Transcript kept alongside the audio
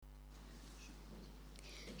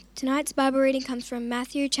Tonight's Bible reading comes from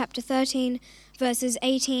Matthew chapter 13, verses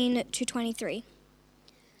 18 to 23.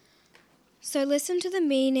 So listen to the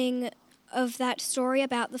meaning of that story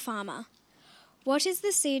about the farmer. What is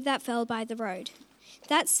the seed that fell by the road?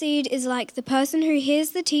 That seed is like the person who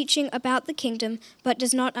hears the teaching about the kingdom but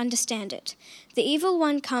does not understand it. The evil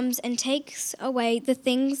one comes and takes away the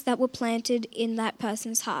things that were planted in that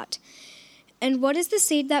person's heart. And what is the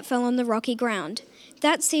seed that fell on the rocky ground?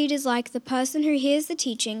 That seed is like the person who hears the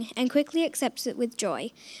teaching and quickly accepts it with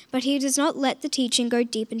joy, but he does not let the teaching go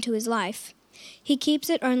deep into his life. He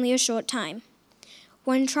keeps it only a short time.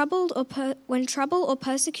 When trouble or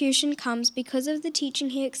persecution comes because of the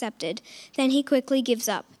teaching he accepted, then he quickly gives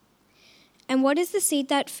up. And what is the seed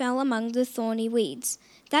that fell among the thorny weeds?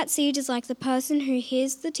 That seed is like the person who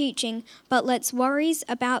hears the teaching but lets worries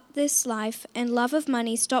about this life and love of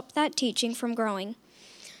money stop that teaching from growing.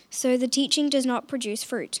 So the teaching does not produce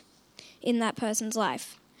fruit in that person's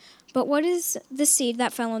life. But what is the seed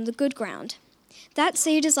that fell on the good ground? That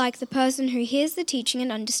seed is like the person who hears the teaching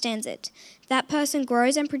and understands it. That person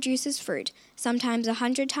grows and produces fruit, sometimes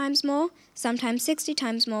 100 times more, sometimes 60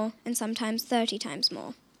 times more, and sometimes 30 times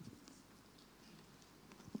more.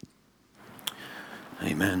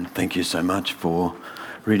 Amen. Thank you so much for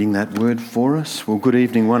reading that word for us. Well, good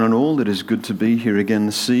evening, one and all. It is good to be here again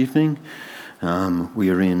this evening. We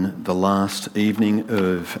are in the last evening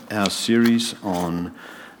of our series on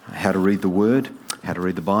how to read the Word, how to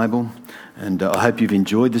read the Bible. And I hope you've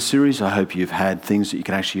enjoyed the series. I hope you've had things that you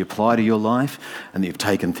can actually apply to your life and that you've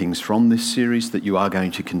taken things from this series that you are going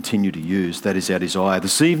to continue to use. That is our desire.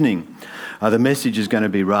 This evening, the message is going to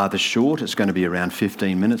be rather short. It's going to be around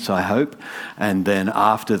 15 minutes, I hope. And then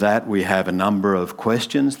after that, we have a number of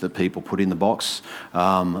questions that people put in the box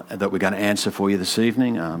that we're going to answer for you this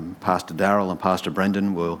evening. Pastor Darryl and Pastor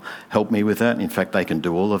Brendan will help me with that. In fact, they can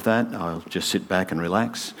do all of that. I'll just sit back and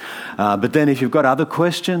relax. But then if you've got other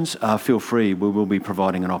questions, feel free. We will be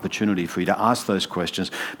providing an opportunity for you to ask those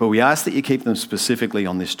questions. But we ask that you keep them specifically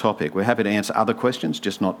on this topic. We're happy to answer other questions,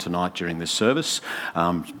 just not tonight during this service.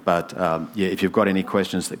 If you've got any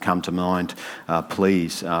questions that come to mind,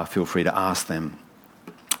 please feel free to ask them.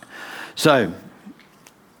 So,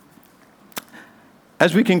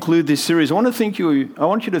 as we conclude this series, I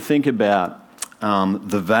want you to think about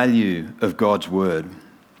the value of God's Word.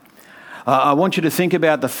 I want you to think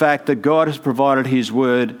about the fact that God has provided His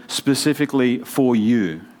Word specifically for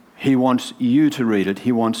you. He wants you to read it.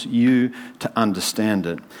 He wants you to understand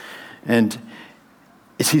it. And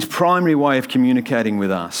it's His primary way of communicating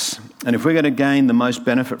with us. And if we're going to gain the most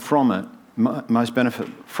benefit from it,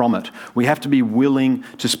 we have to be willing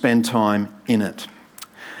to spend time in it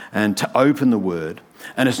and to open the Word.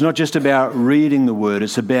 And it's not just about reading the Word,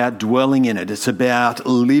 it's about dwelling in it. It's about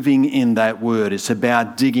living in that Word. It's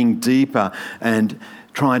about digging deeper and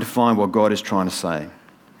trying to find what God is trying to say.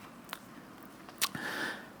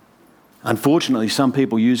 Unfortunately, some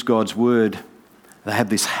people use God's Word, they have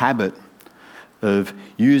this habit of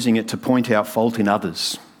using it to point out fault in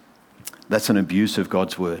others. That's an abuse of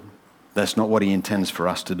God's Word. That's not what He intends for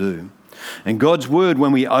us to do. And God's Word,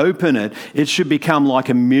 when we open it, it should become like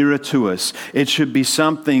a mirror to us. It should be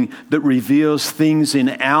something that reveals things in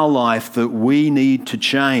our life that we need to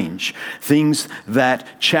change, things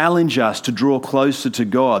that challenge us to draw closer to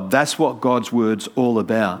God. That's what God's Word's all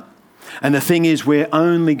about. And the thing is, we're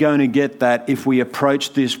only going to get that if we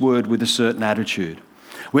approach this Word with a certain attitude.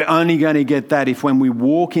 We're only going to get that if when we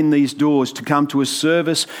walk in these doors to come to a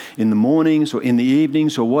service in the mornings or in the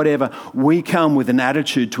evenings or whatever, we come with an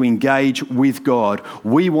attitude to engage with God.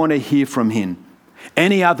 We want to hear from Him.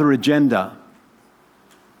 Any other agenda,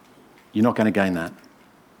 you're not going to gain that.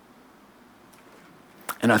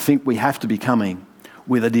 And I think we have to be coming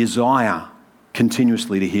with a desire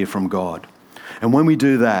continuously to hear from God. And when we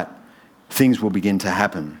do that, things will begin to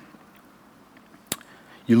happen.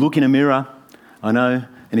 You look in a mirror, I know,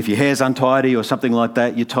 and if your hair's untidy or something like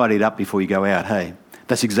that, you tidy it up before you go out, hey?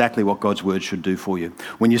 That's exactly what God's Word should do for you.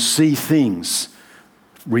 When you see things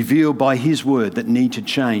revealed by His Word that need to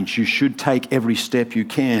change, you should take every step you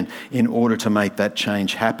can in order to make that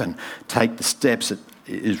change happen. Take the steps that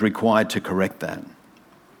is required to correct that.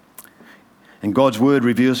 And God's Word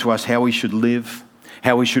reveals to us how we should live,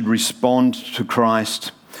 how we should respond to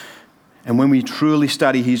Christ. And when we truly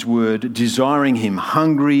study His Word, desiring Him,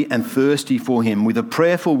 hungry and thirsty for Him, with a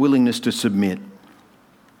prayerful willingness to submit,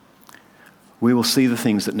 we will see the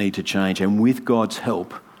things that need to change. And with God's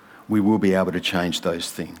help, we will be able to change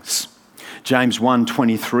those things. James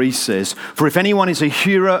 1:23 says, "For if anyone is a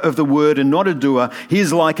hearer of the word and not a doer, he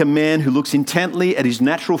is like a man who looks intently at his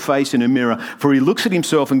natural face in a mirror, for he looks at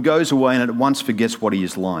himself and goes away and at once forgets what he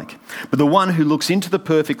is like. But the one who looks into the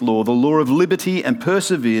perfect law, the law of liberty, and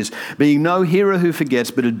perseveres, being no hearer who forgets,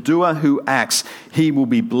 but a doer who acts, he will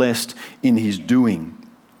be blessed in his doing."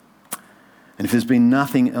 And if there's been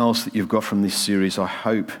nothing else that you've got from this series, I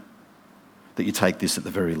hope that you take this at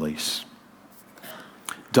the very least.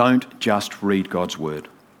 Don't just read God's word.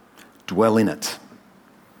 Dwell in it.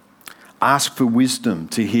 Ask for wisdom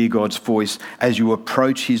to hear God's voice as you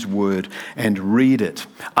approach his word and read it.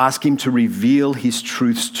 Ask him to reveal his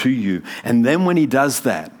truths to you. And then when he does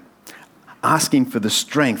that, ask him for the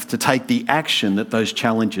strength to take the action that those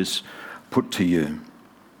challenges put to you.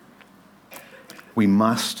 We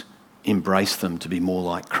must embrace them to be more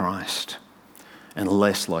like Christ and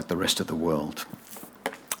less like the rest of the world.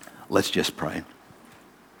 Let's just pray.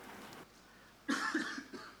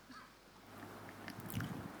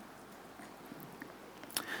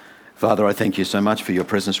 Father, I thank you so much for your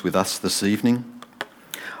presence with us this evening.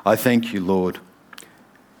 I thank you, Lord,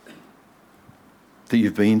 that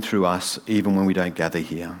you've been through us even when we don't gather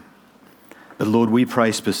here. But Lord, we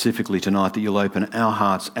pray specifically tonight that you'll open our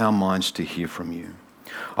hearts, our minds to hear from you.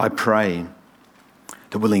 I pray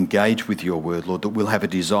that we'll engage with your word, Lord, that we'll have a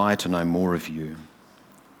desire to know more of you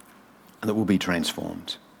and that we'll be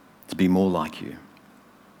transformed to be more like you.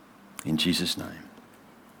 In Jesus' name,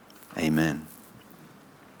 amen.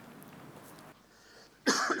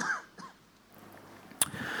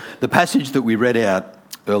 The passage that we read out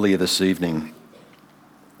earlier this evening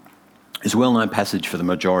is a well-known passage for the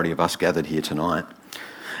majority of us gathered here tonight.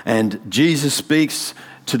 And Jesus speaks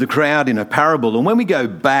to the crowd in a parable. And when we go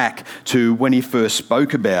back to when he first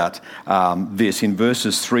spoke about this in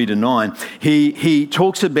verses 3-9, he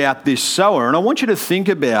talks about this sower. And I want you to think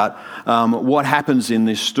about what happens in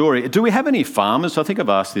this story. Do we have any farmers? I think I've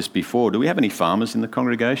asked this before. Do we have any farmers in the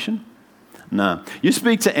congregation? No. You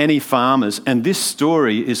speak to any farmers and this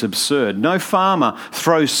story is absurd. No farmer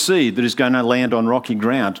throws seed that is going to land on rocky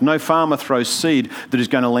ground. No farmer throws seed that is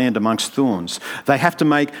going to land amongst thorns. They have to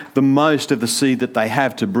make the most of the seed that they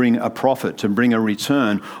have to bring a profit, to bring a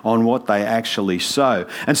return on what they actually sow.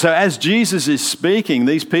 And so as Jesus is speaking,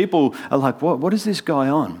 these people are like, what is this guy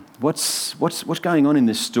on? What's going on in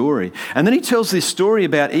this story? And then he tells this story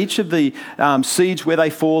about each of the seeds, where they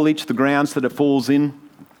fall, each of the grounds that it falls in.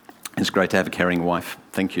 It's great to have a caring wife.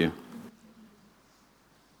 Thank you.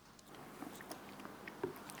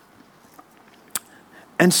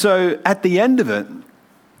 And so at the end of it,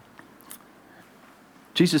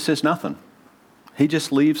 Jesus says nothing. He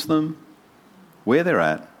just leaves them where they're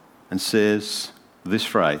at and says this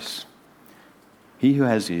phrase, "He who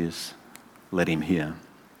has ears, let him hear."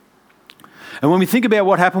 And when we think about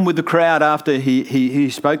what happened with the crowd after he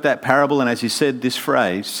spoke that parable and as he said this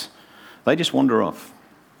phrase, they just wander off.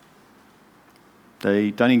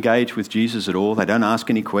 They don't engage with Jesus at all. They don't ask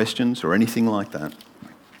any questions or anything like that.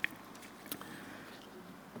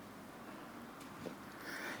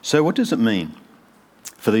 So what does it mean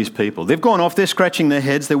for these people? They've gone off, they're scratching their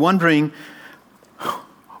heads, they're wondering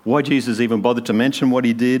why Jesus even bothered to mention what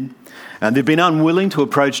he did. And they've been unwilling to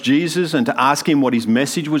approach Jesus and to ask him what his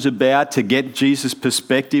message was about, to get Jesus'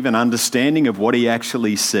 perspective and understanding of what he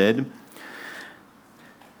actually said.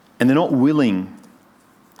 And they're not willing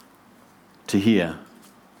to hear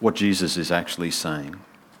what Jesus is actually saying.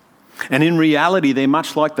 And in reality, they're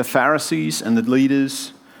much like the Pharisees and the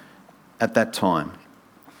leaders at that time.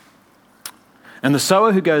 And the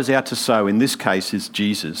sower who goes out to sow, in this case, is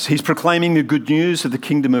Jesus. He's proclaiming the good news of the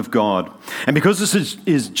kingdom of God. And because this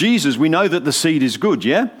is Jesus, we know that the seed is good,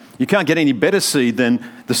 yeah? You can't get any better seed than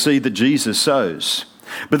the seed that Jesus sows.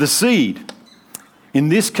 But the seed, in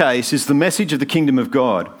this case, is the message of the kingdom of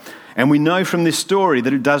God. And we know from this story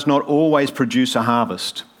that it does not always produce a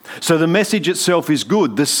harvest. So the message itself is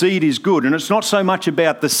good, the seed is good. And it's not so much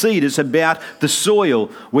about the seed, it's about the soil,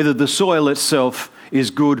 whether the soil itself is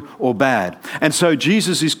good or bad. And so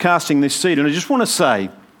Jesus is casting this seed. And I just want to say,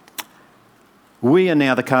 we are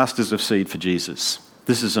now the casters of seed for Jesus.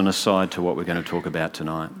 This is an aside to what we're going to talk about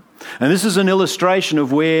tonight. And this is an illustration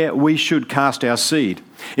of where we should cast our seed.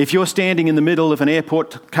 If you're standing in the middle of an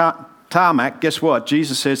airport tarmac, guess what?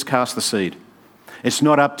 Jesus says, cast the seed. It's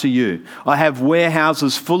not up to you. I have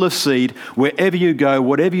warehouses full of seed. Wherever you go,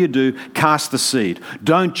 whatever you do, cast the seed.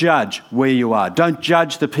 Don't judge where you are. Don't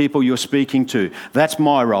judge the people you're speaking to. That's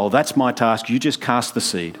my role. That's my task. You just cast the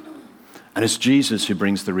seed. And it's Jesus who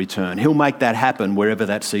brings the return. He'll make that happen wherever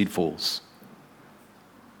that seed falls.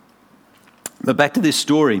 But back to this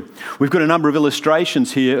story, we've got a number of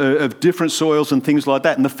illustrations here of different soils and things like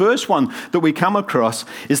that. And the first one that we come across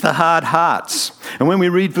is the hard hearts. And when we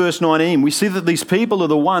read verse 19, we see that these people are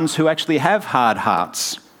the ones who actually have hard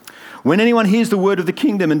hearts. When anyone hears the word of the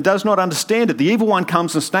kingdom and does not understand it, the evil one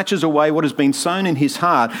comes and snatches away what has been sown in his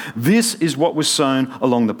heart. This is what was sown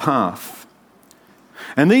along the path.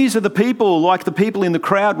 And these are the people, like the people in the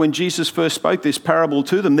crowd when Jesus first spoke this parable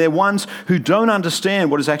to them. They're ones who don't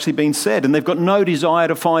understand what has actually been said, and they've got no desire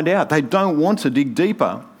to find out. They don't want to dig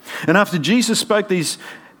deeper. And after Jesus spoke these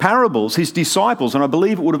parables, his disciples, and I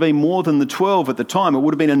believe it would have been more than the 12 at the time, it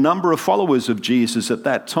would have been a number of followers of Jesus at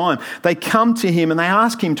that time, they come to him and they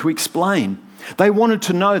ask him to explain. They wanted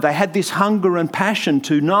to know. They had this hunger and passion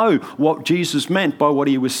to know what Jesus meant by what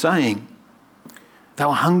he was saying. They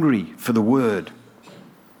were hungry for the word.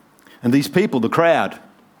 And these people, the crowd,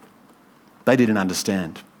 they didn't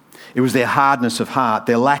understand. It was their hardness of heart,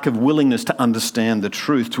 their lack of willingness to understand the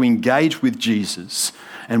truth, to engage with Jesus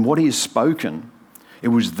and what he has spoken. It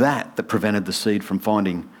was that prevented the seed from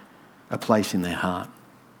finding a place in their heart.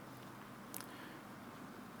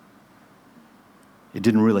 It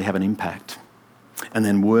didn't really have an impact. And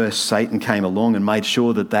then worse, Satan came along and made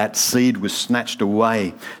sure that that seed was snatched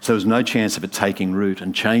away, so there was no chance of it taking root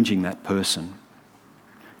and changing that person.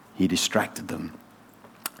 He distracted them.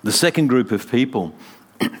 The second group of people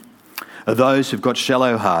are those who've got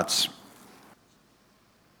shallow hearts.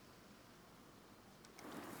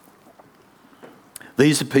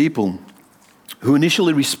 These are people who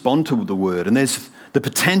initially respond to the word, and there's the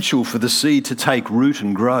potential for the seed to take root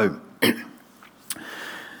and grow.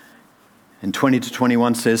 And 20 to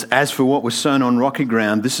 21 says, "As for what was sown on rocky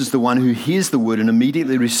ground, this is the one who hears the word and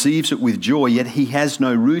immediately receives it with joy, yet he has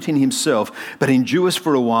no root in himself, but endures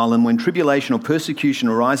for a while, and when tribulation or persecution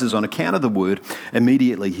arises on account of the word,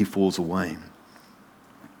 immediately he falls away."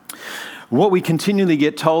 What we continually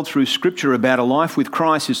get told through Scripture about a life with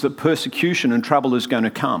Christ is that persecution and trouble is going to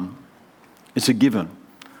come. It's a given.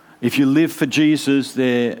 If you live for Jesus,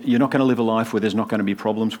 you're not going to live a life where there's not going to be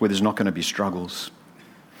problems, where there's not going to be struggles.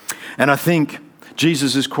 And I think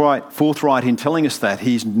Jesus is quite forthright in telling us that.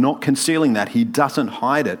 He's not concealing that. He doesn't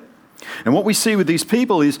hide it. And what we see with these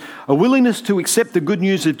people is a willingness to accept the good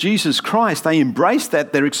news of Jesus Christ. They embrace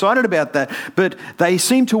that. They're excited about that. But they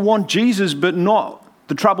seem to want Jesus, but not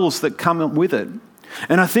the troubles that come with it.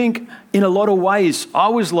 And I think in a lot of ways, I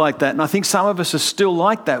was like that. And I think some of us are still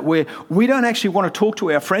like that, where we don't actually want to talk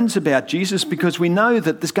to our friends about Jesus because we know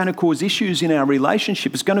that it's going to cause issues in our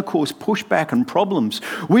relationship. It's going to cause pushback and problems.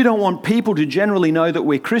 We don't want people to generally know that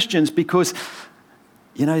we're Christians because,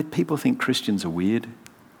 people think Christians are weird.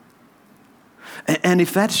 And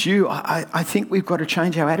if that's you, I think we've got to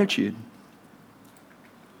change our attitude.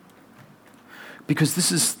 Because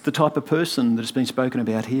this is the type of person that has been spoken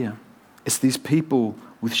about here. It's these people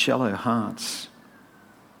with shallow hearts.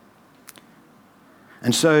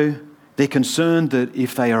 And so they're concerned that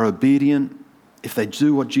if they are obedient, if they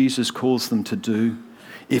do what Jesus calls them to do,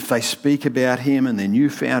 if they speak about him and their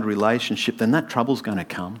newfound relationship, then that trouble's going to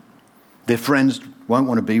come. Their friends won't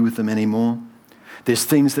want to be with them anymore. There's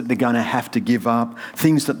things that they're going to have to give up,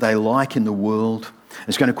 things that they like in the world.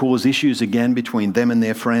 It's going to cause issues again between them and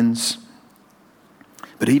their friends.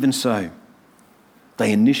 But even so,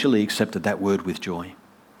 they initially accepted that word with joy.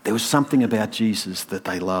 There was something about Jesus that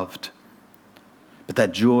they loved. But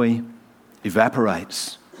that joy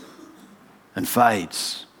evaporates and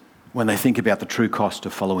fades when they think about the true cost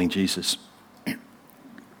of following Jesus.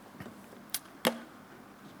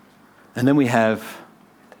 And then we have,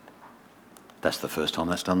 that's the first time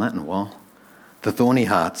that's done that in a while, the thorny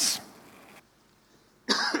hearts.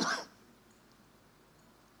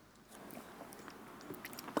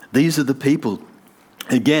 These are the people,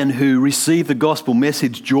 again, who receive the gospel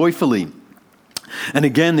message joyfully. And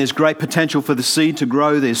again, there's great potential for the seed to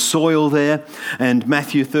grow. There's soil there. And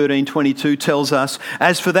Matthew 13:22 tells us,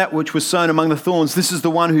 "As for that which was sown among the thorns, this is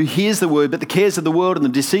the one who hears the word, but the cares of the world and the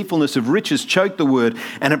deceitfulness of riches choke the word,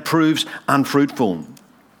 and it proves unfruitful."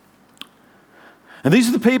 And these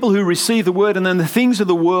are the people who receive the word, and then the things of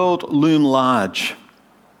the world loom large.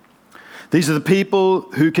 These are the people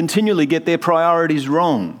who continually get their priorities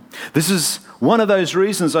wrong. This is one of those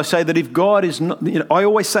reasons I say that if God is not, I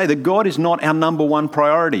always say that God is not our number one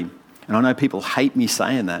priority. And I know people hate me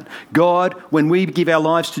saying that. God, when we give our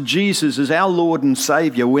lives to Jesus as our Lord and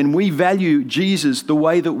Saviour, when we value Jesus the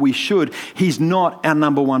way that we should, he's not our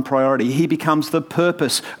number one priority. He becomes the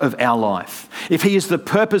purpose of our life. If he is the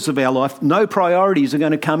purpose of our life, no priorities are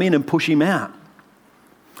going to come in and push him out.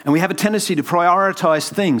 And we have a tendency to prioritise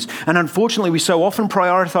things. And unfortunately, we so often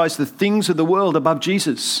prioritise the things of the world above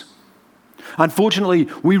Jesus. Unfortunately,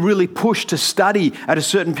 we really push to study at a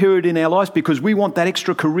certain period in our lives because we want that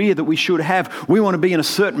extra career that we should have. We want to be in a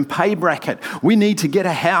certain pay bracket. We need to get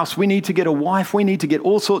a house. We need to get a wife. We need to get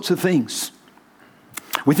all sorts of things.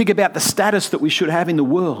 We think about the status that we should have in the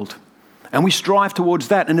world, and we strive towards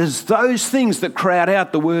that. And it's those things that crowd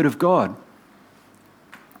out the Word of God.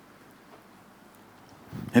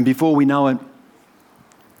 And before we know it,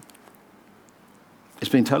 it's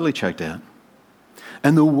been totally choked out.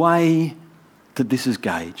 And the way that this is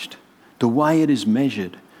gauged, the way it is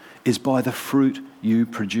measured, is by the fruit you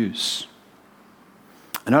produce.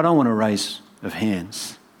 And I don't want to raise of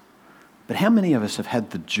hands, but how many of us have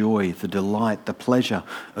had the joy, the delight, the pleasure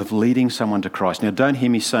of leading someone to Christ? Now, don't hear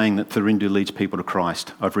me saying that Thirindu leads people to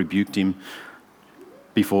Christ. I've rebuked him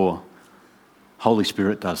before. Holy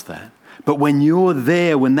Spirit does that. But when you're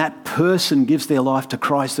there, when that person gives their life to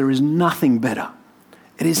Christ, there is nothing better.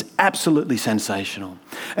 It is absolutely sensational.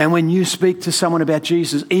 And when you speak to someone about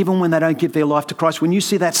Jesus, even when they don't give their life to Christ, when you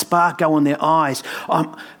see that spark go in their eyes,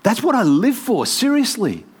 that's what I live for,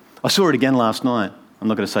 seriously. I saw it again last night. I'm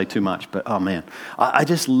not going to say too much, but oh man, I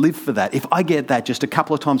just live for that. If I get that just a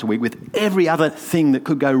couple of times a week with every other thing that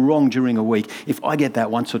could go wrong during a week, if I get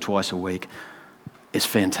that once or twice a week, it's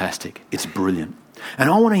fantastic. It's brilliant. And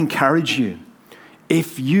I want to encourage you,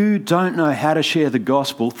 if you don't know how to share the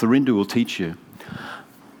gospel, Thirindu will teach you.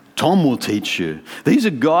 Tom will teach you. These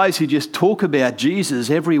are guys who just talk about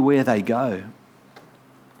Jesus everywhere they go.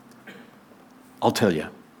 I'll tell you.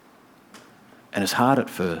 And it's hard at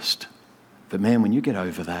first. But man, when you get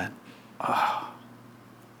over that,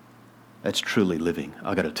 that's truly living,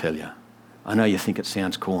 I've got to tell you. I know you think it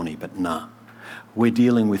sounds corny, but nah. We're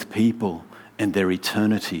dealing with people and their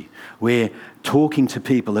eternity. We're talking to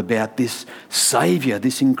people about this Saviour,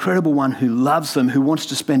 this incredible one who loves them, who wants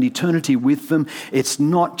to spend eternity with them. It's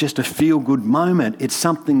not just a feel-good moment. It's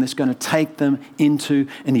something that's going to take them into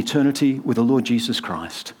an eternity with the Lord Jesus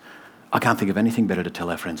Christ. I can't think of anything better to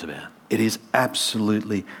tell our friends about. It is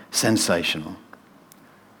absolutely sensational.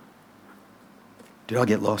 Did I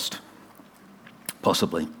get lost?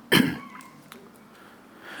 Possibly.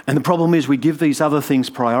 And the problem is we give these other things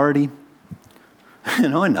priority.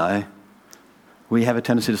 And I know we have a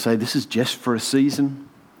tendency to say, this is just for a season.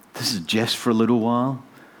 This is just for a little while.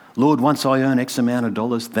 Lord, once I earn X amount of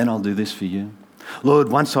dollars, then I'll do this for you. Lord,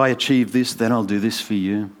 once I achieve this, then I'll do this for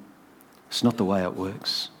you. It's not the way it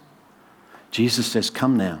works. Jesus says,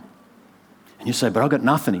 come now. And you say, but I've got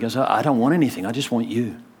nothing. He goes, I don't want anything. I just want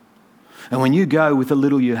you. And when you go with the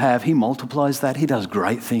little you have, he multiplies that. He does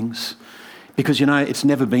great things. Because, you know, it's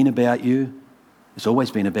never been about you. It's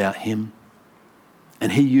always been about him.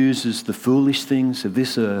 And he uses the foolish things of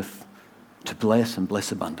this earth to bless and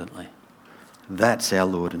bless abundantly. That's our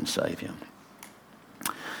Lord and Saviour.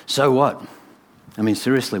 So what? I mean,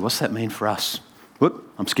 seriously, what's that mean for us?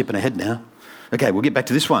 Whoop, I'm skipping ahead now. Okay, we'll get back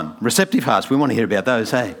to this one. Receptive hearts, we want to hear about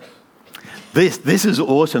those, hey? This is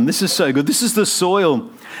awesome. This is so good. This is the soil,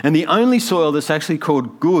 and the only soil that's actually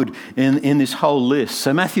called good in this whole list.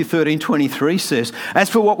 So Matthew 13:23 says, as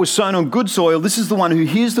for what was sown on good soil, this is the one who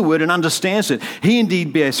hears the word and understands it. He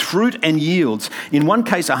indeed bears fruit and yields. In one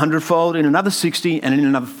case 100-fold, in another 60, and in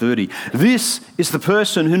another 30. This is the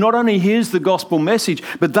person who not only hears the gospel message,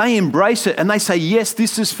 but they embrace it and they say, yes,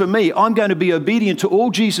 this is for me. I'm going to be obedient to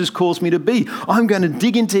all Jesus calls me to be. I'm going to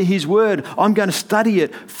dig into his word. I'm going to study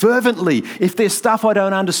it fervently. If there's stuff I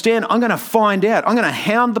don't understand, I'm going to find out. I'm going to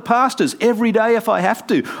hound the pastors every day if I have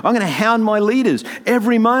to. I'm going to hound my leaders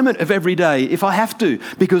every moment of every day if I have to,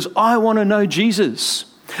 because I want to know Jesus.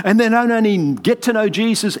 And they don't only get to know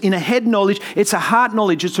Jesus in a head knowledge, it's a heart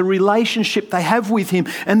knowledge. It's a relationship they have with him.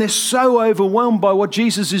 And they're so overwhelmed by what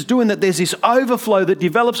Jesus is doing that there's this overflow that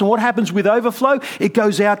develops. And what happens with overflow? It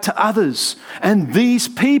goes out to others. And these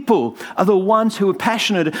people are the ones who are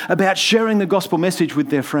passionate about sharing the gospel message with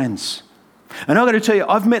their friends. And I've got to tell you,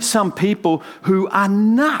 I've met some people who are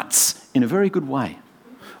nuts in a very good way.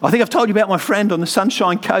 I think I've told you about my friend on the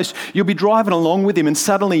Sunshine Coast. You'll be driving along with him and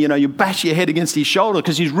suddenly, you bash your head against his shoulder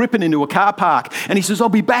because he's ripping into a car park. And he says, I'll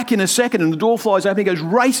be back in a second. And the door flies open. He goes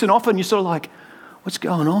racing off and you're sort of like, what's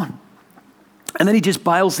going on? And then he just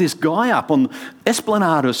bails this guy up on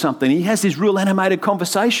Esplanade or something. He has this real animated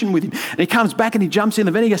conversation with him. And he comes back and he jumps in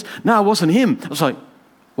the van. He goes, no, it wasn't him. I was like,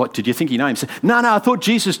 what, did you think he knew him? He said, no, I thought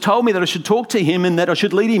Jesus told me that I should talk to him and that I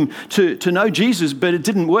should lead him to know Jesus, but it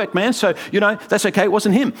didn't work, man. So, that's okay. It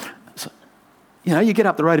wasn't him. So, you get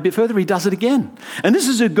up the road a bit further, he does it again. And this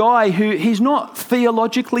is a guy he's not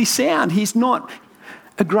theologically sound. He's not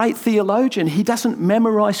a great theologian. He doesn't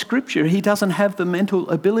memorize scripture. He doesn't have the mental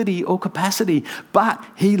ability or capacity, but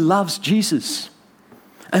he loves Jesus.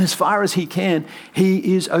 And as far as he can,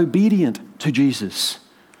 he is obedient to Jesus.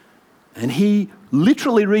 And he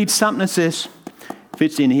literally reads something and says, if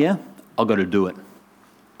it's in here, I've got to do it.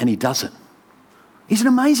 And he does it. He's an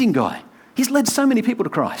amazing guy. He's led so many people to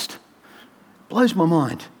Christ. Blows my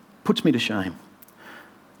mind. Puts me to shame.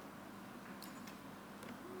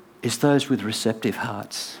 It's those with receptive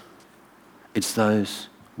hearts. It's those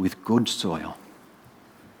with good soil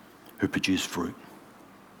who produce fruit.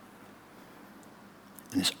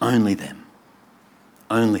 And it's only them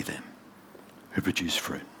who produce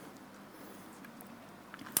fruit.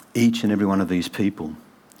 Each and every one of these people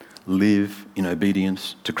live in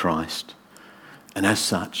obedience to Christ, and as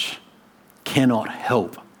such, cannot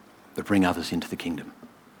help but bring others into the kingdom.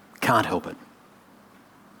 Can't help it.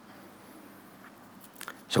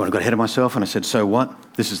 So when I got ahead of myself and I said, so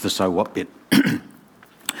what? This is the so what bit.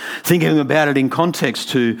 Thinking about it in context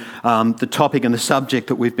to the topic and the subject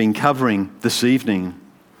that we've been covering this evening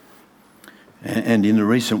and in the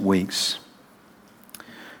recent weeks,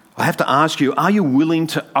 I have to ask you, are you willing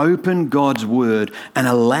to open God's word and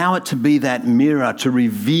allow it to be that mirror to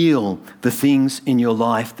reveal the things in your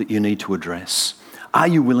life that you need to address? Are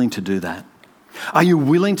you willing to do that? Are you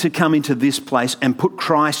willing to come into this place and put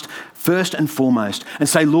Christ first and foremost and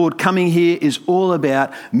say, Lord, coming here is all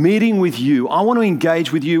about meeting with you. I want to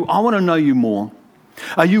engage with you. I want to know you more.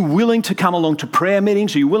 Are you willing to come along to prayer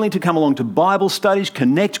meetings? Are you willing to come along to Bible studies,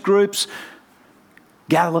 connect groups,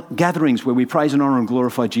 gatherings where we praise and honour and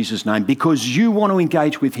glorify Jesus' name because you want to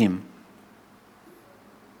engage with him?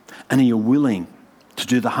 And are you willing to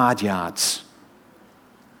do the hard yards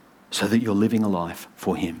so that you're living a life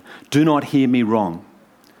for him? Do not hear me wrong.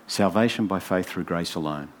 Salvation by faith through grace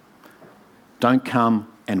alone. Don't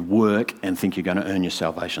come and work and think you're going to earn your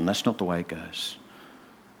salvation. That's not the way it goes.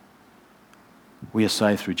 We are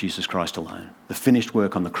saved through Jesus Christ alone, the finished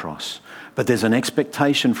work on the cross. But there's an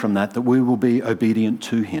expectation from that we will be obedient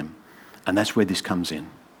to him. And that's where this comes in.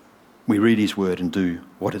 We read his word and do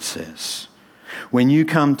what it says. When you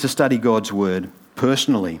come to study God's word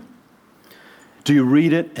personally, do you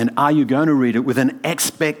read it and are you going to read it with an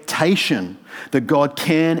expectation that God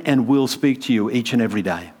can and will speak to you each and every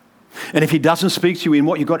day? And if he doesn't speak to you in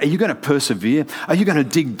what you've got, are you going to persevere? Are you going to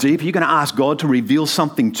dig deep? Are you going to ask God to reveal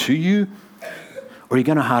something to you? Or are you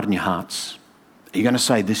going to harden your hearts? Are you going to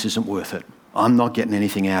say, this isn't worth it? I'm not getting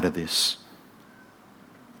anything out of this.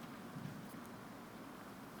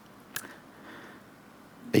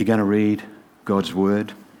 Are you going to read God's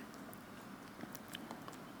word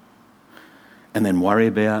and then worry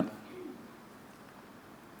about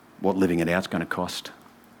what living it out is going to cost?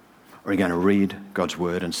 Or are you going to read God's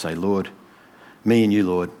word and say, Lord, me and you,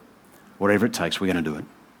 Lord, whatever it takes, we're going to do it.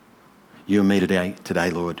 You and me today,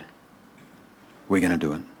 Lord, we're going to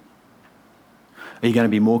do it. Are you going to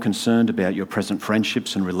be more concerned about your present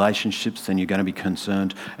friendships and relationships than you're going to be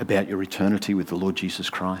concerned about your eternity with the Lord Jesus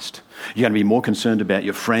Christ? You're going to be more concerned about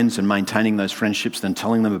your friends and maintaining those friendships than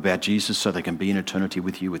telling them about Jesus so they can be in eternity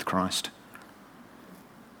with you with Christ?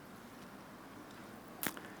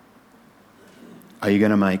 Are you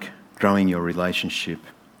going to make growing your relationship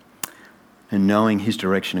and knowing his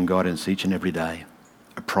direction and guidance each and every day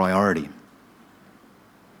a priority?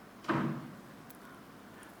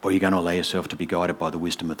 Or are you going to allow yourself to be guided by the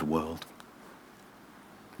wisdom of the world?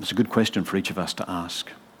 It's a good question for each of us to ask.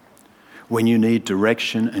 When you need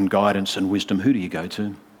direction and guidance and wisdom, who do you go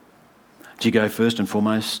to? Do you go first and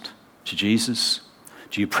foremost to Jesus?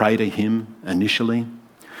 Do you pray to him initially?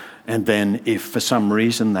 And then if for some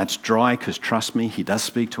reason that's dry, because trust me, he does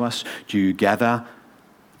speak to us, do you gather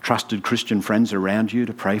trusted Christian friends around you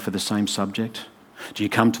to pray for the same subject? Do you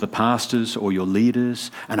come to the pastors or your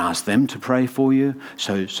leaders and ask them to pray for you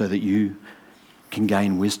so that you can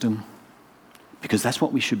gain wisdom? Because that's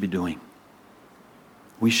what we should be doing.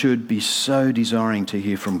 We should be so desiring to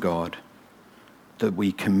hear from God that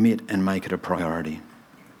we commit and make it a priority.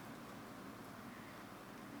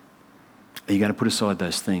 Are you going to put aside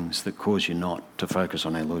those things that cause you not to focus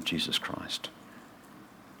on our Lord Jesus Christ?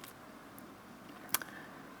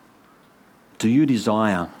 Do you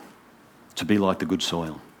desire to be like the good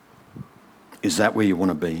soil? Is that where you want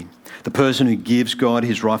to be? The person who gives God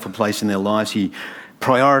his rightful place in their lives, he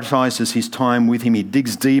prioritises his time with him, he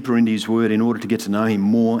digs deeper into his word in order to get to know him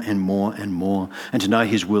more and more and more, and to know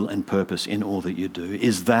his will and purpose in all that you do.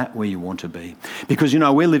 Is that where you want to be? Because,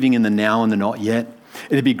 we're living in the now and the not yet.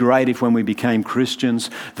 It'd be great if when we became Christians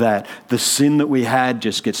that the sin that we had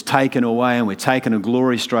just gets taken away and we're taken to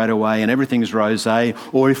glory straight away and everything's rosé.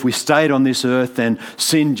 Or if we stayed on this earth, then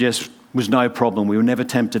sin just was no problem. We were never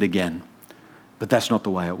tempted again. But that's not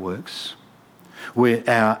the way it works. where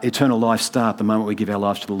our eternal lives start the moment we give our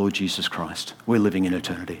lives to the Lord Jesus Christ. We're living in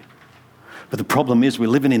eternity. But the problem is we're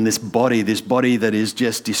living in this body that is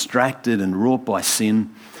just distracted and wrought by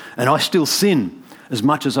sin. And I still sin as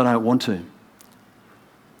much as I don't want to.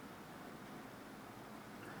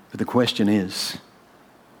 But the question is,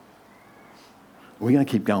 are we going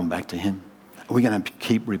to keep going back to him? Are we going to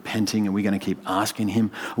keep repenting? Are we going to keep asking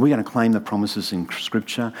him? Are we going to claim the promises in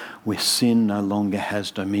Scripture where sin no longer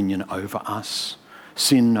has dominion over us?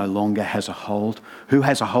 Sin no longer has a hold. Who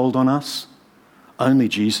has a hold on us? Only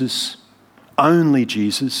Jesus. Only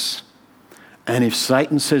Jesus. And if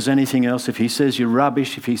Satan says anything else, if he says you're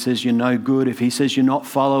rubbish, if he says you're no good, if he says you're not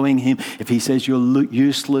following him, if he says you're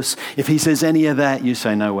useless, if he says any of that, you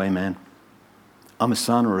say, no way, man. I'm a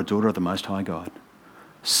son or a daughter of the Most High God.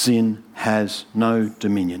 Sin has no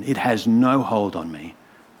dominion. It has no hold on me.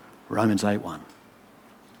 Romans 8:1.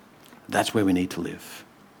 That's where we need to live.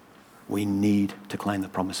 We need to claim the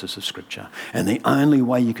promises of Scripture. And the only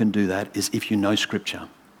way you can do that is if you know Scripture.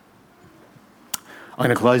 I'm going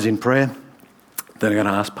to close in prayer. Then I'm going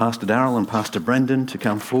to ask Pastor Darrell and Pastor Brendan to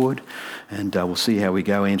come forward, and we'll see how we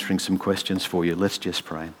go answering some questions for you. Let's just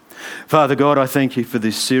pray. Father God, I thank you for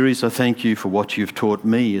this series. I thank you for what you've taught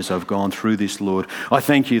me as I've gone through this, Lord. I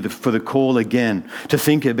thank you for the call again to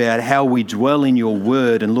think about how we dwell in your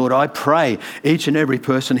word. And Lord, I pray each and every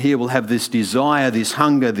person here will have this desire, this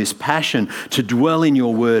hunger, this passion to dwell in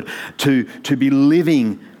your word, to be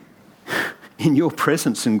living in your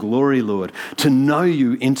presence and glory, Lord, to know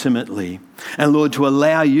you intimately. And Lord, to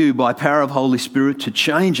allow you by power of Holy Spirit to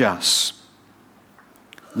change us.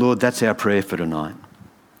 Lord, that's our prayer for tonight.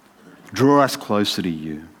 Draw us closer to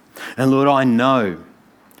you. And Lord, I know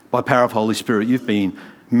by power of Holy Spirit you've been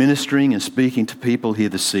ministering and speaking to people here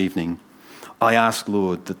this evening. I ask,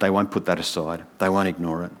 Lord, that they won't put that aside. They won't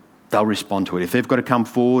ignore it. They'll respond to it. If they've got to come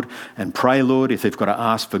forward and pray, Lord, if they've got to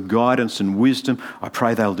ask for guidance and wisdom, I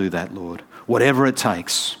pray they'll do that, Lord. Whatever it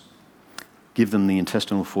takes, give them the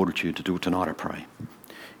intestinal fortitude to do it tonight, I pray.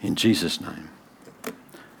 In Jesus' name.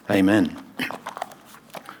 Amen.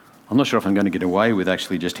 I'm not sure if I'm going to get away with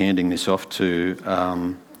actually just handing this off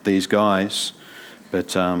to these guys, but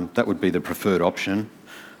that would be the preferred option.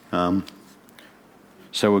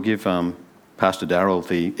 So we'll give Pastor Darrell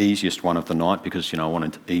the easiest one of the night because, I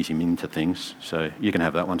wanted to ease him into things. So you can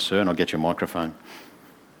have that one, sir, and I'll get you a microphone.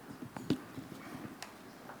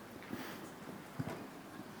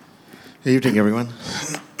 Evening, everyone.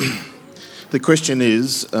 The question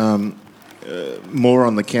is, more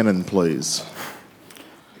on the canon, please.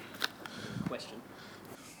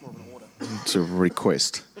 It's a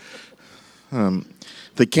request.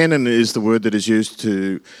 The canon is the word that is used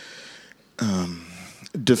to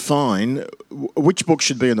define which books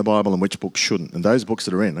should be in the Bible and which books shouldn't. And those books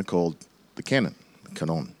that are in are called the canon, the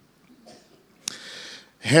canon.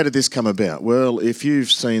 How did this come about? Well, if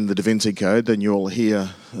you've seen the Da Vinci Code, then you'll hear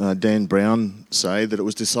Dan Brown say that it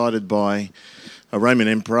was decided by a Roman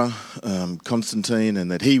emperor, Constantine,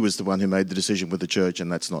 and that he was the one who made the decision with the church,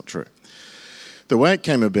 and that's not true. The way it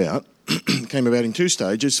came about in two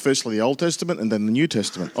stages. Firstly, the Old Testament and then the New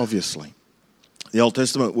Testament, obviously. The Old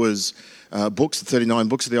Testament was books, the 39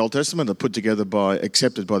 books of the Old Testament are put together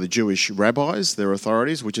accepted by the Jewish rabbis, their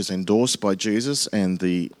authorities, which is endorsed by Jesus and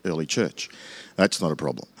the early church. That's not a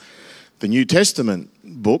problem. The New Testament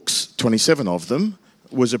books, 27 of them,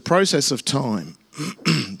 was a process of time.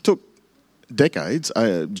 Took decades,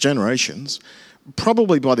 generations.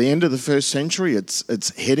 Probably by the end of the first century,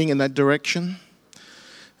 it's heading in that direction.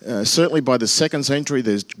 Certainly by the second century,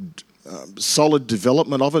 there's solid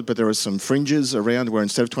development of it, but there are some fringes around where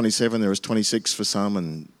instead of 27, there is 26 for some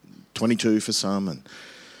and 22 for some.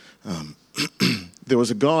 And there was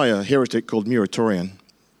a guy, a heretic called Muratorian,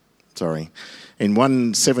 in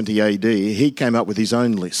 170 AD, he came up with his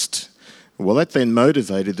own list. Well, that then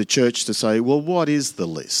motivated the church to say, well, what is the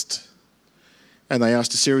list? And they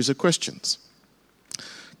asked a series of questions.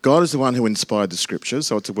 God is the one who inspired the scriptures,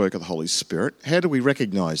 so it's a work of the Holy Spirit. How do we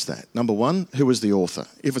recognise that? Number one, who is the author?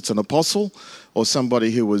 If it's an apostle or somebody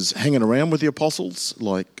who was hanging around with the apostles,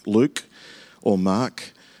 like Luke or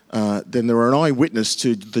Mark, then they're an eyewitness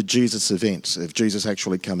to the Jesus events, of Jesus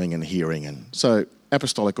actually coming and hearing. And so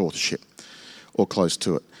apostolic authorship, or close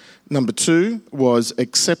to it. Number two was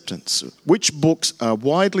acceptance. Which books are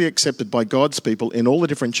widely accepted by God's people in all the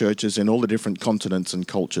different churches, in all the different continents and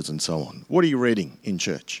cultures and so on? What are you reading in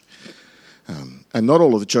church? And not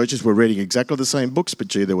all of the churches were reading exactly the same books, but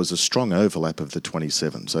there was a strong overlap of the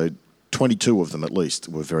 27. So 22 of them at least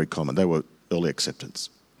were very common. They were early acceptance.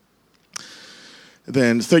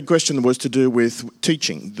 Then the third question was to do with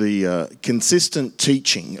teaching, the consistent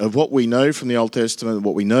teaching of what we know from the Old Testament,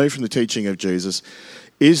 what we know from the teaching of Jesus.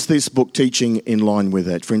 Is this book teaching in line with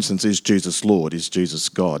that? For instance, is Jesus Lord? Is Jesus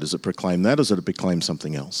God? Does it proclaim that, or does it proclaim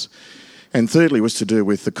something else? And thirdly was to do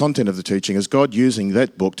with the content of the teaching. Is God using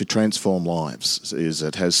that book to transform lives? Is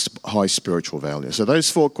it has high spiritual value? So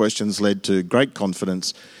those four questions led to great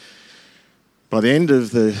confidence. By the end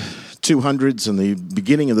of the 200s and the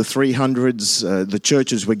beginning of the 300s, the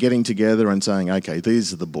churches were getting together and saying, okay,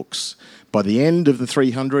 these are the books. By the end of the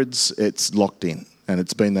 300s, it's locked in, and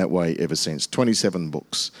it's been that way ever since. 27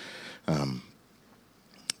 books.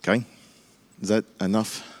 Okay, is that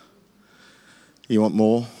enough? You want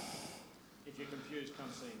more? If you're confused, come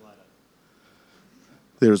see him later.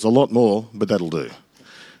 There's a lot more, but that'll do.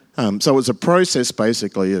 So it was a process,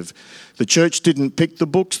 basically, of the church didn't pick the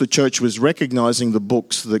books, the church was recognising the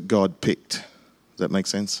books that God picked. Does that make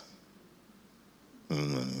sense? I'll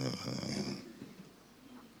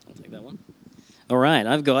take that one. All right,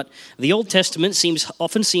 I've got, the Old Testament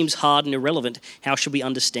often seems hard and irrelevant. How should we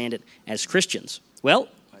understand it as Christians? Well,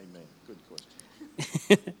 Amen. Good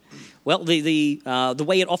question. well, the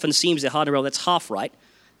way it often seems hard and irrelevant, that's half right.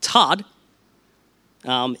 It's hard.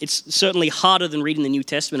 It's certainly harder than reading the New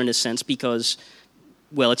Testament in a sense because,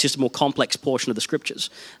 well, it's just a more complex portion of the Scriptures.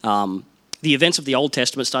 The events of the Old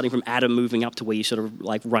Testament, starting from Adam moving up to where you sort of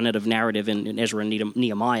like run out of narrative in Ezra and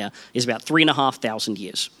Nehemiah, is about 3,500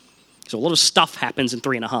 years. So a lot of stuff happens in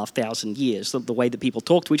 3,500 years. The way that people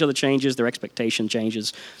talk to each other changes, their expectation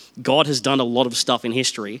changes. God has done a lot of stuff in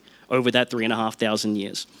history over that 3,500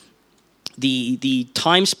 years. The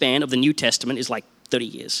time span of the New Testament is like 30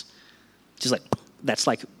 years. Just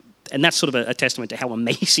like... And that's sort of a testament to how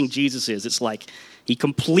amazing Jesus is. It's like he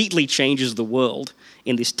completely changes the world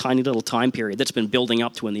in this tiny little time period that's been building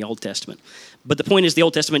up to in the Old Testament. But the point is the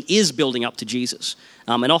Old Testament is building up to Jesus.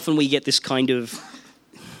 And often we get this kind of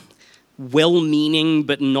well-meaning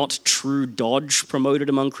but not true dodge promoted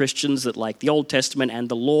among Christians that like the Old Testament and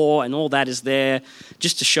the law and all that is there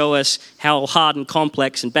just to show us how hard and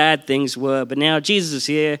complex and bad things were. But now Jesus is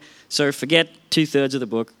here, so forget 2/3 of the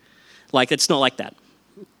book. Like, it's not like that.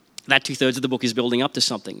 That 2/3 of the book is building up to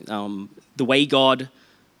something. The way God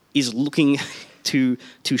is looking to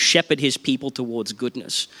shepherd his people towards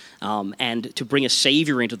goodness and to bring a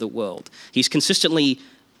savior into the world. He's consistently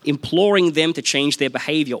imploring them to change their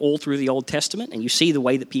behavior all through the Old Testament. And you see the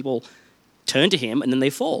way that people turn to him and then they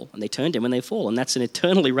fall. And they turn to him and they fall. And that's an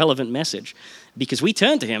eternally relevant message because we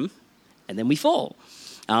turn to him and then we fall.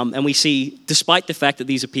 And we see, despite the fact that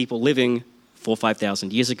these are people living 4,000 or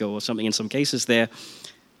 5,000 years ago or something in some cases, they're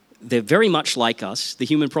very much like us. The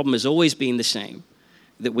human problem has always been the same,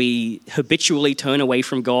 that we habitually turn away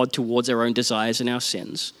from God towards our own desires and our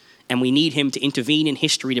sins, and we need him to intervene in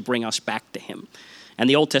history to bring us back to him. And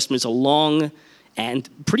the Old Testament is a long and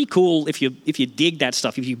pretty cool, if you dig that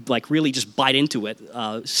stuff, if you like really just bite into it,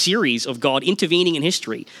 series of God intervening in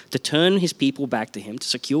history to turn his people back to him, to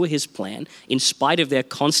secure his plan, in spite of their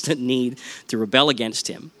constant need to rebel against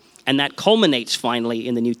him. And that culminates finally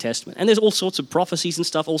in the New Testament. And there's all sorts of prophecies and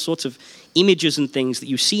stuff, all sorts of images and things that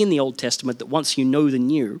you see in the Old Testament that once you know the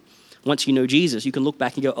New, once you know Jesus, you can look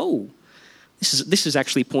back and go, oh, this is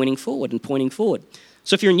actually pointing forward and pointing forward.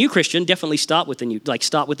 So if you're a new Christian, definitely start with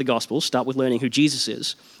the Gospels, start with learning who Jesus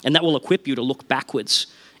is, and that will equip you to look backwards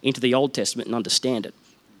into the Old Testament and understand it.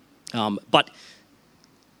 But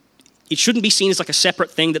it shouldn't be seen as like a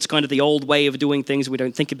separate thing that's kind of the old way of doing things. We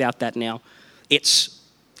don't think about that now.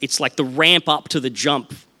 It's like the ramp up to the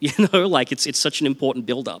jump, like it's such an important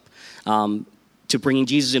build-up to bringing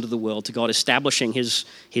Jesus into the world, to God establishing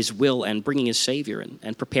his will and bringing his Savior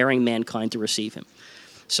and preparing mankind to receive him.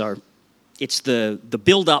 So it's the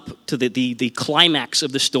build-up to the climax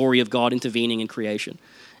of the story of God intervening in creation,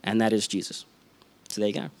 and that is Jesus. So there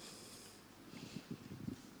you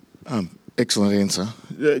go. Excellent answer.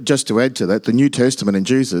 Just to add to that, the New Testament and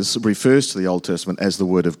Jesus refers to the Old Testament as the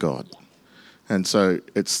Word of God. And so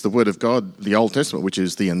it's the Word of God, the Old Testament, which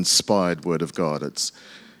is the inspired Word of God. It's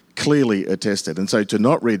clearly attested. And so to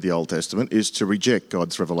not read the Old Testament is to reject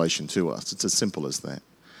God's revelation to us. It's as simple as that.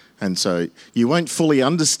 And so you won't fully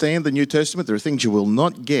understand the New Testament. There are things you will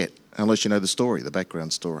not get unless you know the story, the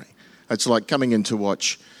background story. It's like coming in to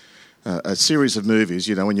watch a series of movies,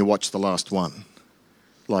 when you watch the last one.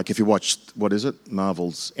 Like if you watched,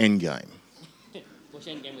 Marvel's Endgame. Watch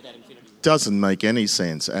Endgame without Infinity War. Doesn't make any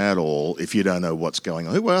sense at all if you don't know what's going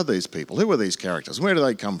on. Who are these people? Who are these characters? Where do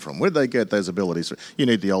they come from? Where do they get those abilities? You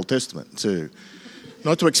need the Old Testament too.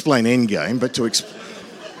 Not to explain Endgame, but to explain...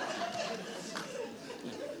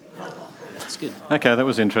 That's good. Okay, that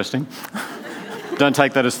was interesting. Don't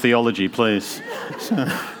take that as theology, please.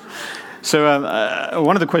 So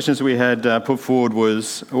one of the questions we had put forward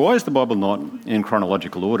was, why is the Bible not in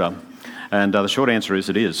chronological order? And the short answer is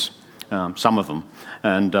it is, some of them.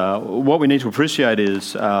 And what we need to appreciate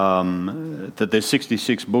is that there's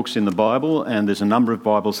 66 books in the Bible, and there's a number of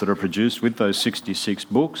Bibles that are produced with those 66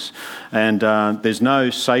 books, and there's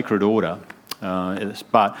no sacred order.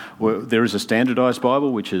 But there is a standardised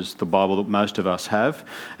Bible, which is the Bible that most of us have,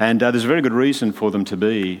 and there's a very good reason for them to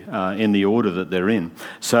be in the order that they're in.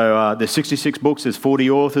 So there's 66 books, there's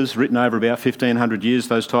 40 authors written over about 1,500 years,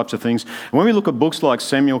 those types of things. And when we look at books like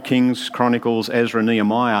Samuel, Kings, Chronicles, Ezra,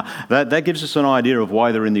 Nehemiah, that gives us an idea of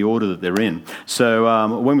why they're in the order that they're in.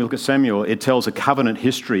 So when we look at Samuel, it tells a covenant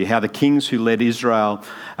history, how the kings who led Israel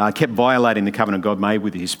kept violating the covenant God made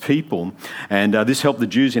with his people, and this helped the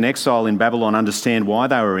Jews in exile in Babylon understand why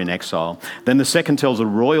they were in exile. Then the second tells a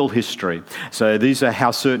royal history. So these are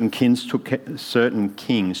how certain kings took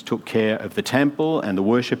care of the temple and the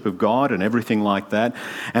worship of God and everything like that.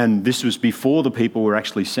 And this was before the people were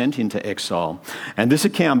actually sent into exile. And this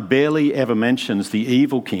account barely ever mentions the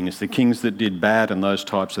evil kings, the kings that did bad and those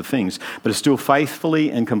types of things, but it still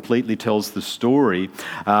faithfully and completely tells the story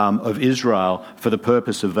of Israel for the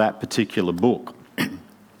purpose of that particular book.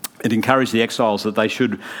 It encouraged the exiles that they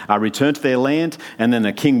should return to their land, and then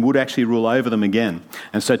a king would actually rule over them again.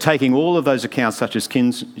 And so taking all of those accounts, such as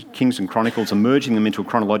Kings and Chronicles, and merging them into a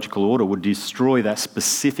chronological order would destroy that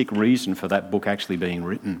specific reason for that book actually being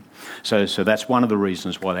written. So that's one of the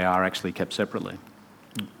reasons why they are actually kept separately.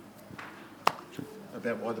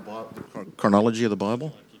 About why the chronology of the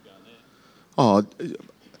Bible? Oh,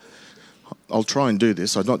 I'll try and do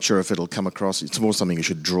this. I'm not sure if it'll come across. It's more something you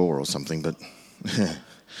should draw or something, but...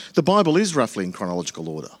 The Bible is roughly in chronological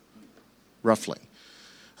order, roughly.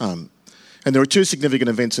 And there are two significant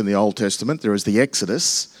events in the Old Testament. There is the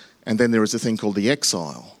Exodus, and then there is a thing called the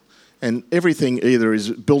exile. And everything either is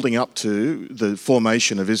building up to the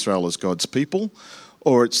formation of Israel as God's people,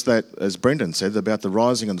 or it's that, as Brendan said, about the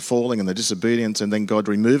rising and the falling and the disobedience, and then God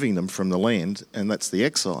removing them from the land, and that's the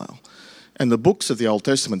exile. And the books of the Old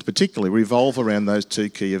Testament particularly revolve around those two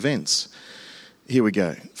key events. Here we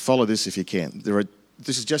go. Follow this if you can.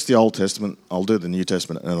 This is just the Old Testament. I'll do the New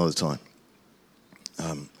Testament another time.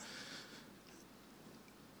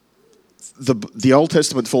 The Old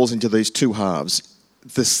Testament falls into these two halves.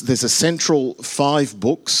 There's a central 5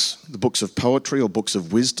 books, the books of poetry or books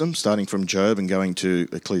of wisdom, starting from Job and going to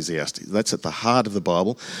Ecclesiastes. That's at the heart of the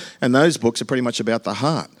Bible. And those books are pretty much about the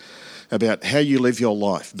heart, about how you live your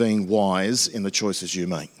life, being wise in the choices you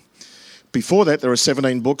make. Before that, there are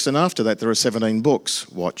 17 books, and after that, there are 17 books.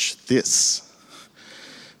 Watch this.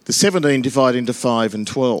 The 17 divide into 5 and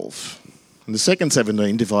 12. And the second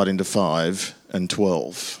 17 divide into 5 and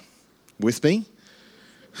 12. With me?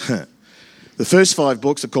 The first 5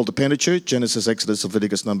 books are called the Pentateuch: Genesis, Exodus,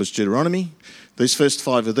 Leviticus, Numbers, Deuteronomy. These first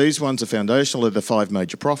 5 of these ones are foundational. They're the 5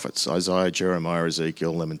 major prophets: Isaiah, Jeremiah,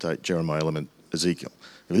 Ezekiel, Jeremiah, Ezekiel.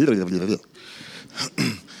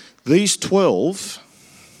 These 12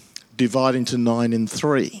 divide into 9 and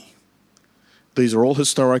 3. These are all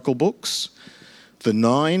historical books. The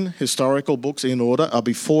 9 historical books in order are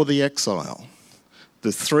before the exile.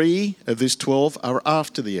 The 3 of these 12 are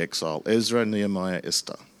after the exile: Ezra, Nehemiah,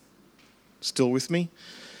 Esther. Still with me?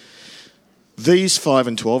 These 5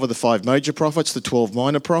 and 12 are the 5 major prophets, the 12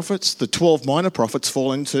 minor prophets. The 12 minor prophets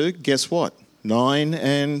fall into, guess what? 9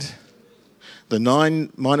 and... The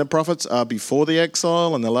 9 minor prophets are before the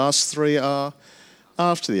exile, and the last 3 are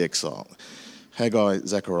after the exile: Haggai,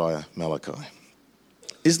 Zechariah, Malachi.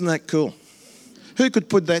 Isn't that cool? Who could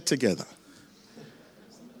put that together?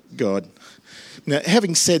 God. Now,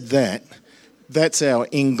 having said that, that's our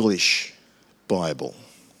English Bible.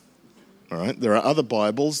 All right. There are other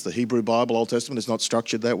Bibles. The Hebrew Bible, Old Testament, is not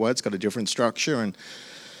structured that way. It's got a different structure, and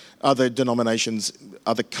other denominations,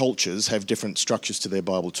 other cultures have different structures to their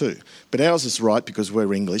Bible too. But ours is right because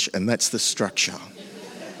we're English, and that's the structure.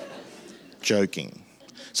 Joking.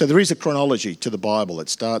 So there is a chronology to the Bible. It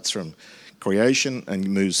starts from creation and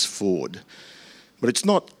moves forward. But it's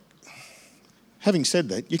not... Having said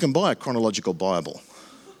that, you can buy a chronological Bible,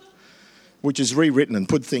 which is rewritten and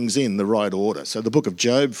put things in the right order. So the book of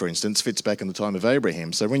Job, for instance, fits back in the time of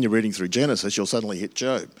Abraham. So when you're reading through Genesis, you'll suddenly hit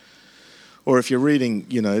Job. Or if you're reading,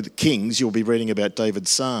 the Kings, you'll be reading about David's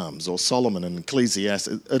Psalms or Solomon and Ecclesiastes.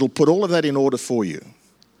 It'll put all of that in order for you,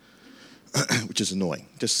 which is annoying.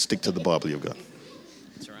 Just stick to the Bible you've got.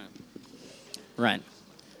 That's right. Right.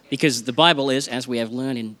 Because the Bible is, as we have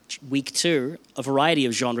learned in week 2, a variety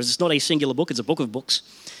of genres. It's not a singular book, it's a book of books.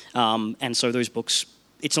 And so those books,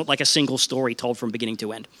 it's not like a single story told from beginning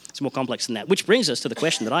to end. It's more complex than that. Which brings us to the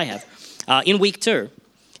question that I have. In week 2,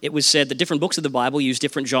 it was said that different books of the Bible use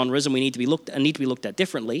different genres and need to be looked at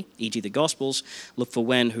differently, e.g. the Gospels, look for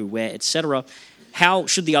when, who, where, etc. How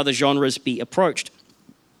should the other genres be approached?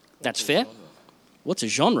 That's fair. What's a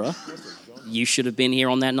genre? You should have been here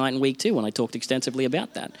on that night and week too when I talked extensively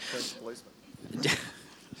about that. French policeman.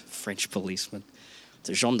 French policeman. It's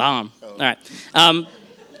a gendarme. All right.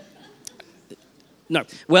 No.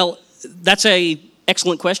 Well, that's a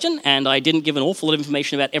excellent question, and I didn't give an awful lot of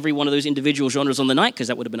information about every one of those individual genres on the night because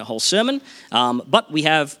that would have been a whole sermon. But we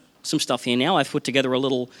have some stuff here now. I've put together a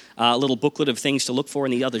little booklet of things to look for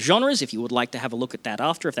in the other genres. If you would like to have a look at that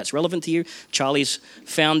after, if that's relevant to you, Charlie's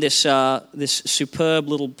found this superb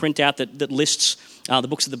little printout that lists the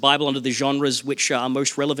books of the Bible under the genres which are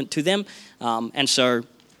most relevant to them, and so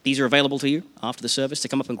these are available to you after the service to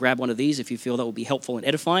come up and grab one of these if you feel that will be helpful and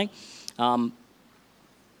edifying.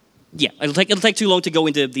 It'll take too long to go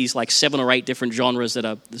into these like 7 or 8 different genres that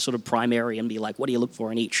are the sort of primary and be like, what do you look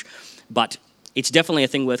for in each? But it's definitely a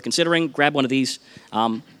thing worth considering. Grab one of these.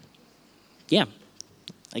 I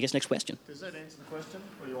guess next question. Does that answer the question,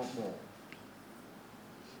 or do you want more?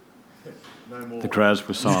 No more. The crowds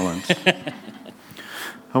were silent.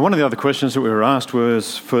 One of the other questions that we were asked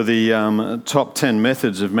was for the top 10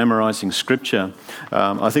 methods of memorising Scripture.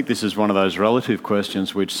 I think this is one of those relative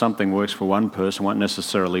questions which something works for one person won't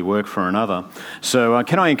necessarily work for another. So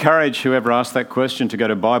can I encourage whoever asked that question to go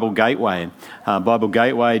to Bible Gateway? Bible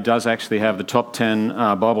Gateway does actually have the top 10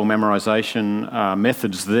 Bible memorisation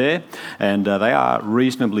methods there, and they are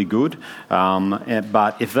reasonably good.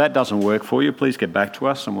 But if that doesn't work for you, please get back to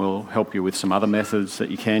us and we'll help you with some other methods that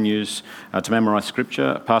you can use to memorise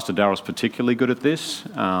Scripture. Pastor Darrell's particularly good at this.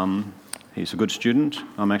 He's a good student.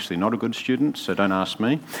 I'm actually not a good student, so don't ask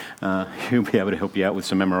me. He'll be able to help you out with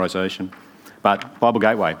some memorisation. But Bible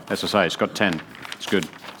Gateway, as I say, it's got 10. It's good.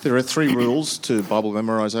 There are 3 rules to Bible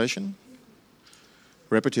memorisation.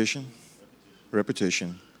 Repetition,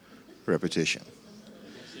 repetition, repetition.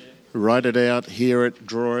 Write it out, hear it,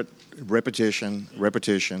 draw it. Repetition,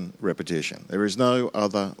 repetition, repetition. There is no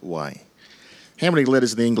other way. How many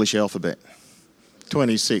letters in the English alphabet?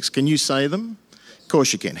 26. Can you say them? Of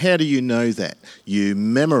course you can. How do you know that? You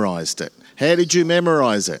memorised it. How did you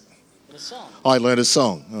memorise it? A song. I learned a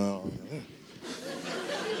song. Oh.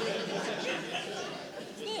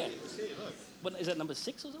 Yeah. What, is that number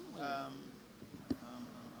 6 or something?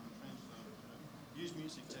 Use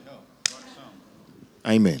music to help. Write a song.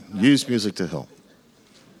 Amen. Use music to help.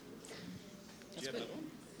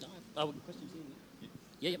 Questions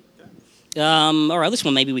here? Yeah. All right, this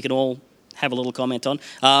one maybe we could all have a little comment on.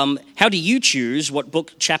 How do you choose what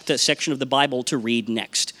book, chapter, section of the Bible to read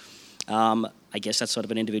next? I guess that's sort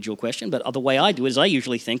of an individual question, but the way I do it is I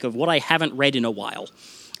usually think of what I haven't read in a while.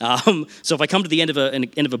 So if I come to the end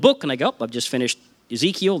of a book and I go, I've just finished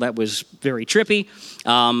Ezekiel, that was very trippy.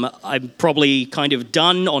 I'm probably kind of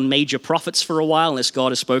done on major prophets for a while unless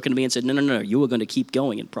God has spoken to me and said, no, you are going to keep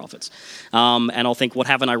going in prophets. And I'll think, what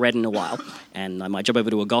haven't I read in a while? And I might jump over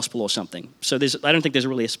to a gospel or something. So I don't think there's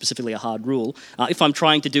really specifically a hard rule. If I'm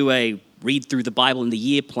trying to do a read through the Bible in the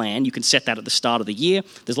year plan, you can set that at the start of the year.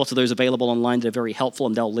 There's lots of those available online that are very helpful,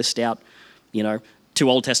 and they'll list out, 2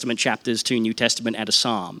 Old Testament chapters, 2 New Testament, and a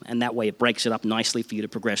psalm. And that way it breaks it up nicely for you to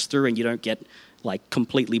progress through, and you don't get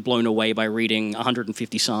completely blown away by reading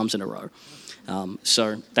 150 psalms in a row.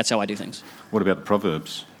 So that's how I do things. What about the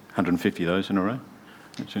Proverbs? 150 of those in a row?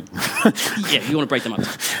 Yeah, you want to break them up.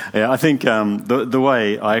 Yeah, I think the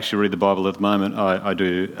way I actually read the Bible at the moment, I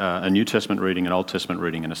do a New Testament reading, an Old Testament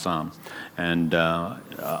reading, and a psalm. And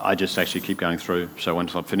I just actually keep going through. So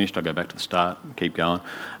once I've finished, I go back to the start and keep going.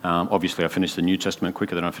 Obviously, I finish the New Testament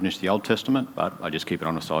quicker than I finish the Old Testament, but I just keep it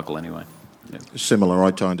on a cycle anyway. Yeah. Similar,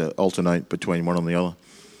 I tend to alternate between one and the other,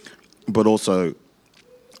 but also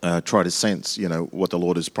try to sense, what the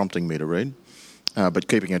Lord is prompting me to read, but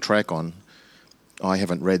keeping a track on, I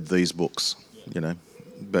haven't read these books,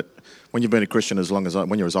 but when you've been a Christian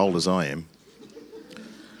when you're as old as I am,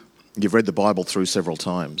 you've read the Bible through several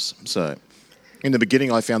times. So in the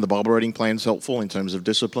beginning, I found the Bible reading plans helpful in terms of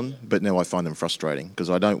discipline, but now I find them frustrating because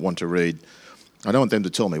I don't want them to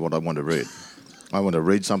tell me what I want to read. I want to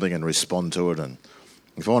read something and respond to it, and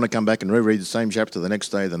if I want to come back and reread the same chapter the next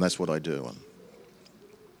day, then that's what I do. And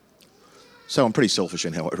so I'm pretty selfish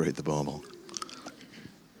in how I read the Bible.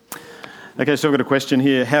 Okay, so I've got a question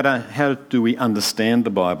here. How do we understand the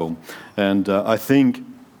Bible? And I think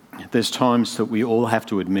there's times that we all have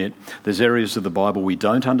to admit there's areas of the Bible we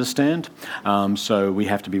don't understand, so we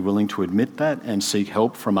have to be willing to admit that and seek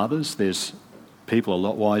help from others. There's people a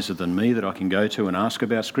lot wiser than me that I can go to and ask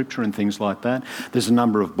about Scripture and things like that. There's a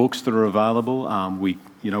number of books that are available. We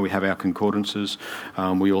we have our concordances.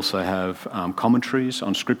 We also have commentaries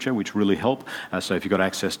on Scripture, which really help. So if you've got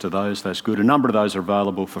access to those, that's good. A number of those are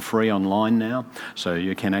available for free online now, so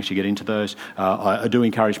you can actually get into those. I do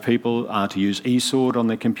encourage people to use eSword on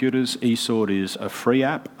their computers. eSword is a free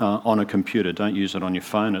app on a computer. Don't use it on your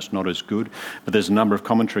phone, it's not as good. But there's a number of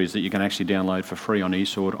commentaries that you can actually download for free on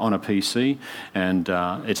eSword on a PC, and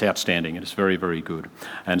it's outstanding. It's very, very good.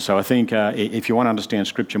 And so I think if you want to understand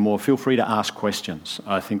Scripture more, feel free to ask questions.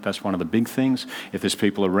 I think that's one of the big things. If there's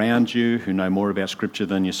people around you who know more about Scripture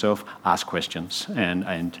than yourself, ask questions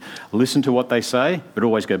and listen to what they say, but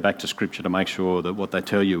always go back to Scripture to make sure that what they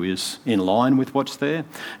tell you is in line with what's there.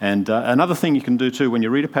 And another thing you can do too, when you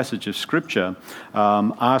read a passage of Scripture,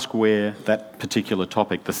 ask where that particular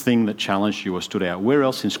topic, the thing that challenged you or stood out, where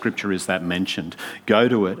else in Scripture is that mentioned? Go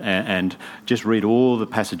to it and just read all the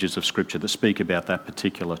passages of Scripture that speak about that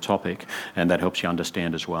particular topic, and that helps you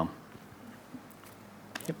understand as well.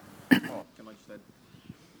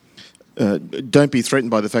 Don't be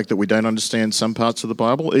threatened by the fact that we don't understand some parts of the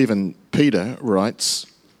Bible. Even Peter writes,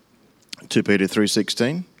 2 Peter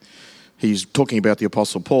 3:16, he's talking about the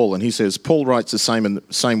Apostle Paul, and he says, Paul writes the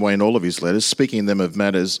same way in all of his letters, speaking them of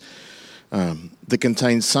matters that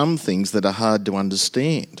contain some things that are hard to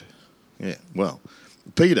understand. Yeah, well,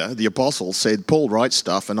 Peter, the Apostle, said, Paul writes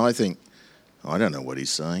stuff, and I think, I don't know what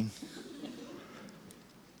he's saying.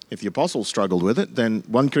 If the Apostle struggled with it, then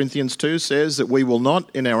 1 Corinthians 2 says that we will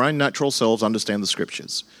not in our own natural selves understand the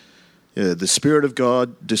Scriptures. The Spirit of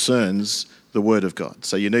God discerns the Word of God.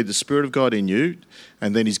 So you need the Spirit of God in you,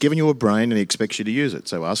 and then he's given you a brain and he expects you to use it.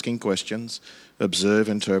 So asking questions, observe,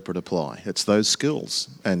 interpret, apply. It's those skills.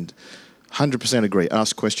 And 100% agree.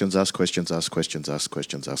 Ask questions, ask questions, ask questions, ask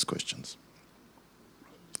questions, ask questions.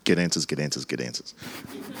 Get answers, get answers, get answers.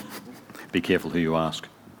 Be careful who you ask.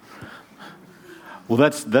 Well,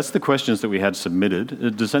 that's the questions that we had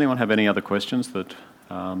submitted. Does anyone have any other questions that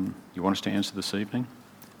you want us to answer this evening?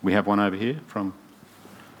 We have one over here from...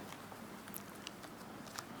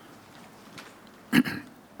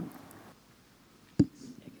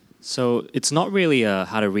 So it's not really a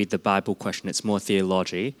how to read the Bible question, it's more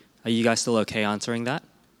theology. Are you guys still okay answering that?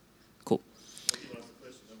 Cool.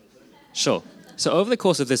 Sure. So over the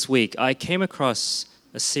course of this week, I came across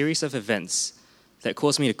a series of events that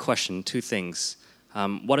caused me to question two things.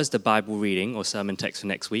 What is the Bible reading or sermon text for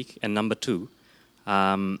next week? And number two,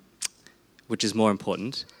 which is more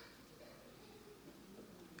important,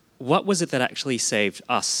 what was it that actually saved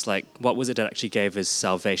us? Like, what was it that actually gave us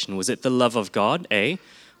salvation? Was it the love of God, A,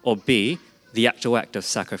 or B, the actual act of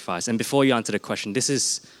sacrifice? And before you answer the question, this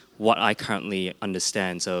is what I currently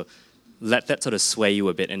understand. So let that sort of sway you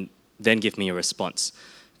a bit and then give me a response.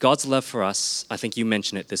 God's love for us, I think you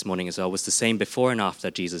mentioned it this morning as well, was the same before and after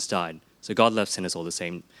Jesus died. So God loves sinners all the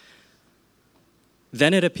same.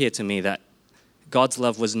 Then it appeared to me that God's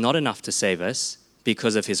love was not enough to save us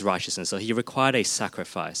because of his righteousness. So he required a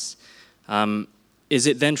sacrifice. Is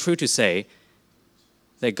it then true to say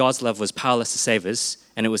that God's love was powerless to save us,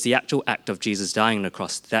 and it was the actual act of Jesus dying on the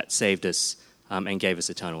cross that saved us and gave us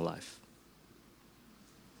eternal life?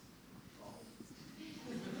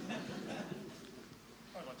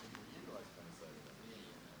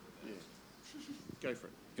 Go for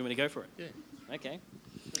it. You want me to go for it? Yeah. Okay.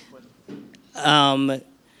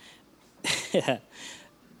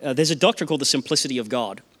 There's a doctrine called the simplicity of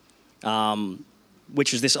God,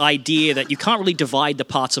 which is this idea that you can't really divide the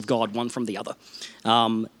parts of God one from the other.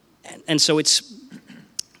 And so it's...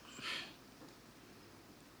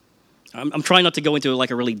 I'm trying not to go into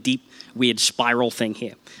like a really deep, weird spiral thing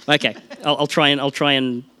here. Okay, I'll try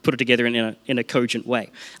and put it together in a cogent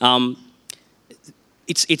way.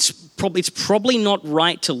 It's probably not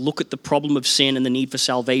right to look at the problem of sin and the need for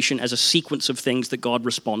salvation as a sequence of things that God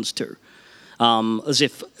responds to. As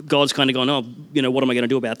if God's kind of gone, what am I going to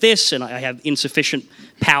do about this? And I have insufficient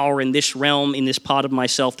power in this realm, in this part of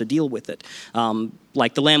myself to deal with it.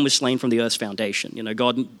 Like the Lamb was slain from the earth's foundation.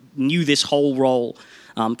 God knew this whole role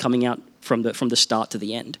coming out from the start to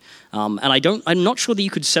the end. And I'm not sure that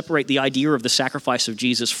you could separate the idea of the sacrifice of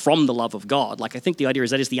Jesus from the love of God. Like I think the idea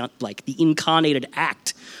is that is the incarnated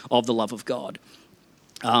act of the love of God.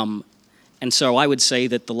 And so I would say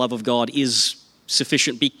that the love of God is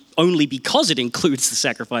sufficient only because it includes the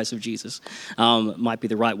sacrifice of Jesus. Might be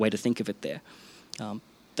the right way to think of it there.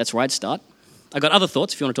 That's where I'd start. I got other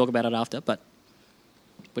thoughts if you want to talk about it after, but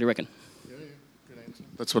what do you reckon?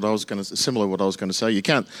 That's what I was going to. Similar to what I was going to say. You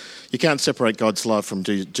can't separate God's love from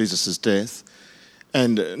Jesus' death.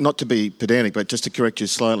 And not to be pedantic, but just to correct you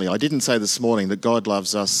slightly, I didn't say this morning that God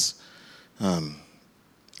loves us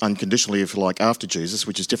unconditionally, if you like, after Jesus,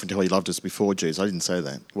 which is different to how he loved us before Jesus. I didn't say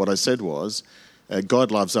that. What I said was,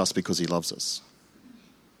 God loves us because he loves us.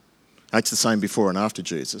 It's the same before and after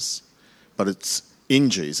Jesus, but it's in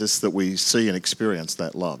Jesus that we see and experience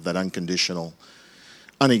that love, that unconditional,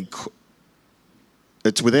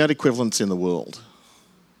 it's without equivalence in the world.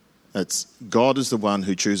 It's God is the one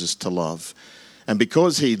who chooses to love. And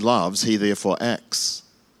because he loves, he therefore acts.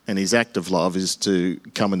 And his act of love is to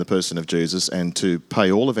come in the person of Jesus and to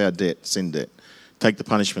pay all of our debt, sin debt, take the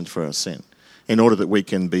punishment for our sin, in order that we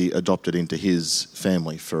can be adopted into his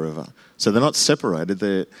family forever. So they're not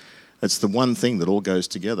separated. It's the one thing that all goes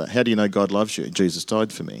together. How do you know God loves you? Jesus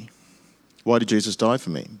died for me. Why did Jesus die for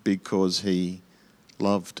me? Because he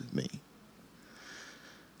loved me.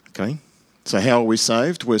 Okay? So how are we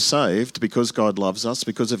saved? We're saved because God loves us,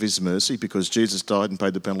 because of his mercy, because Jesus died and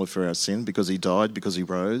paid the penalty for our sin, because he died, because he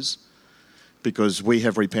rose, because we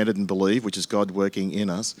have repented and believed, which is God working in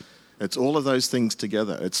us. It's all of those things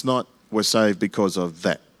together. It's not we're saved because of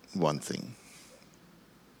that one thing.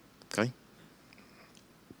 Okay?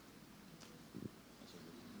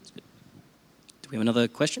 Do we have another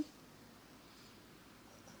question?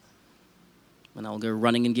 And I'll go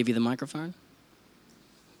running and give you the microphone.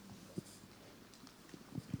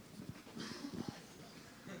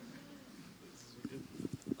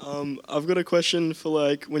 I've got a question for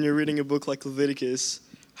like when you're reading a book like Leviticus.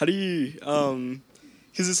 How do you,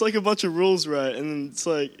 because it's like a bunch of rules, right? And it's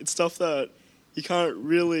like it's stuff that you can't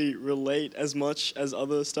really relate as much as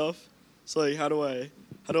other stuff. So like, how do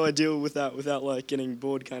I deal with that without like getting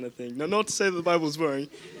bored, kind of thing? Now, not to say that the Bible's boring.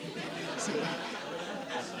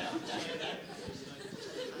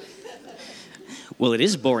 Well, it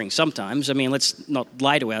is boring sometimes. I mean, let's not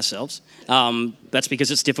lie to ourselves. That's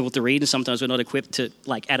because it's difficult to read, and sometimes we're not equipped to,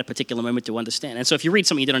 like, at a particular moment to understand. And so if you read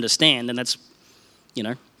something you don't understand, then that's,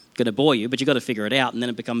 going to bore you, but you've got to figure it out, and then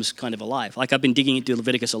it becomes kind of alive. Like, I've been digging into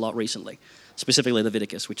Leviticus a lot recently, specifically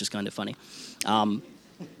Leviticus, which is kind of funny.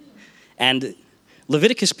 And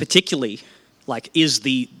Leviticus particularly, like, is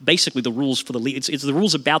basically the rules for it's the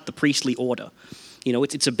rules about the priestly order.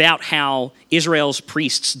 It's about how Israel's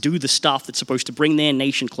priests do the stuff that's supposed to bring their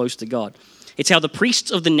nation close to God. It's how the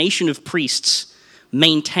priests of the nation of priests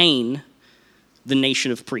maintain the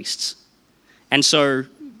nation of priests. And so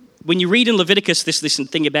when you read in Leviticus this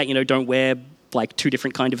thing about, don't wear like two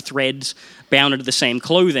different kind of threads bound into the same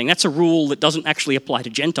clothing, that's a rule that doesn't actually apply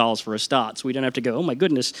to Gentiles for a start. So we don't have to go, oh my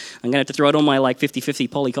goodness, I'm going to have to throw out all my like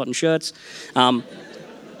 50-50 poly cotton shirts.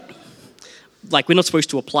 Like, we're not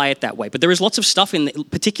supposed to apply it that way. But there is lots of stuff,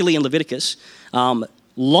 particularly in Leviticus,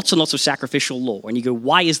 lots and lots of sacrificial law. And you go,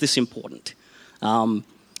 why is this important?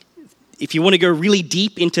 If you want to go really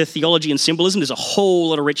deep into theology and symbolism, there's a whole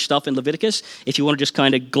lot of rich stuff in Leviticus. If you want to just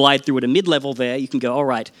kind of glide through at a mid-level there, you can go, all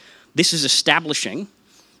right, this is establishing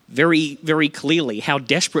very, very clearly how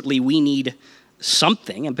desperately we need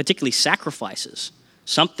something, and particularly sacrifices,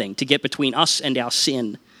 something to get between us and our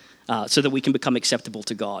sin so that we can become acceptable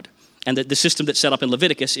to God. And the system that's set up in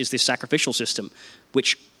Leviticus is this sacrificial system,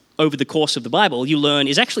 which over the course of the Bible you learn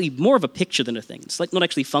is actually more of a picture than a thing. It's like not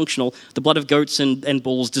actually functional. The blood of goats and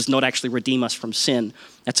bulls does not actually redeem us from sin.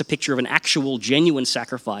 That's a picture of an actual, genuine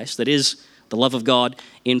sacrifice that is the love of God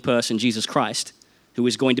in person, Jesus Christ, who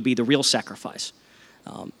is going to be the real sacrifice.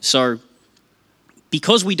 So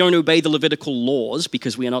because we don't obey the Levitical laws,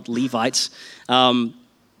 because we are not Levites,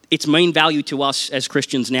 its main value to us as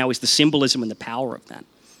Christians now is the symbolism and the power of that.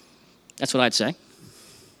 That's what I'd say.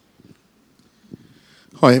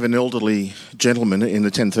 I have an elderly gentleman in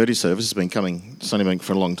the 10:30 service. He's been coming Sunnybank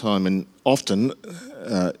for a long time, and often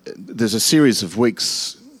there's a series of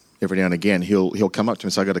weeks. Every now and again, he'll come up to me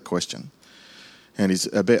and say, "I got a question," and it's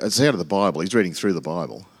out of the Bible. He's reading through the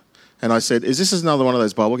Bible, and I said, "Is this another one of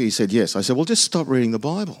those Bible?" He said, "Yes." I said, "Well, just stop reading the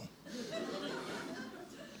Bible."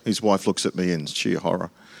 His wife looks at me in sheer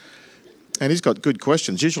horror, and he's got good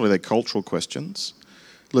questions. Usually, they're cultural questions.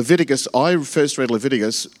 Leviticus, I first read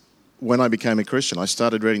Leviticus when I became a Christian. I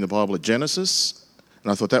started reading the Bible at Genesis, and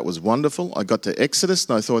I thought that was wonderful. I got to Exodus,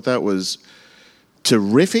 and I thought that was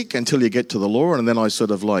terrific until you get to the law, and then I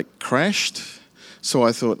sort of like crashed. So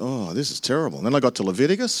I thought, oh, this is terrible. And then I got to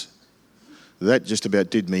Leviticus. That just about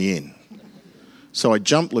did me in. So I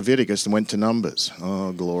jumped Leviticus and went to Numbers.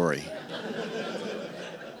 Oh, glory.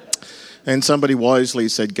 And somebody wisely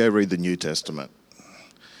said, go read the New Testament.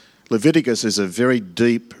 Leviticus is a very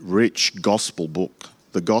deep, rich gospel book.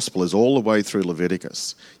 The gospel is all the way through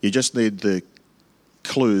Leviticus. You just need the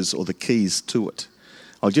clues or the keys to it.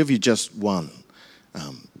 I'll give you just one.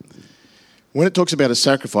 When it talks about a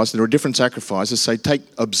sacrifice, there are different sacrifices. So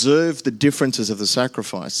observe the differences of the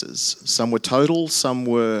sacrifices. Some were total, some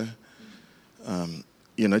were,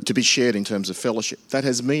 to be shared in terms of fellowship. That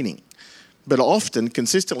has meaning. But often,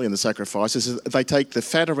 consistently in the sacrifices, they take the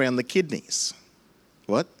fat around the kidneys.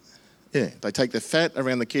 What? Yeah, they take the fat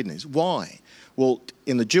around the kidneys. Why? Well,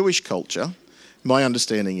 in the Jewish culture, my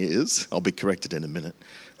understanding is, I'll be corrected in a minute,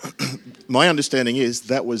 my understanding is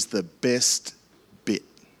that was the best bit.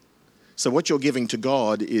 So what you're giving to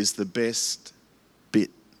God is the best bit.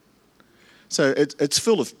 So it's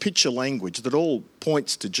full of picture language that all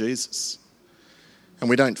points to Jesus. And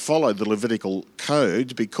we don't follow the Levitical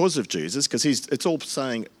code because of Jesus, because it's all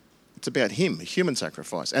saying it's about him, human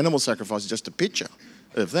sacrifice. Animal sacrifice is just a picture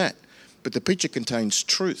of that. But the picture contains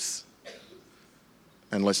truth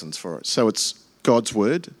and lessons for us. So it's God's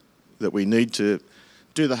word that we need to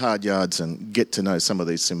do the hard yards and get to know some of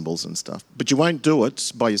these symbols and stuff. But you won't do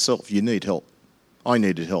it by yourself. You need help. I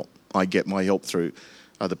needed help. I get my help through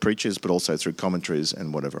other preachers, but also through commentaries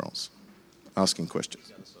and whatever else. Asking questions.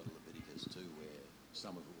 The other side of Leviticus too, where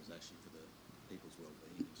some of it was actually for the people's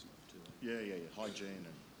well-being and stuff too. Yeah. Hygiene and...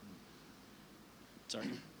 Sorry.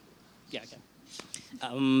 Yeah, okay.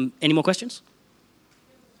 Any more questions?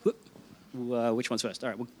 Which one's first? All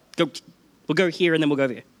right, we'll go here and then we'll go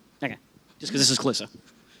over here. Okay, just because this is closer.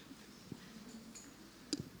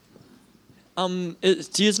 Do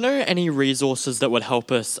you know any resources that would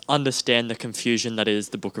help us understand the confusion that is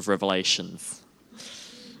the Book of Revelations?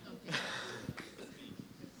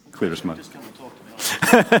 Clear as mud.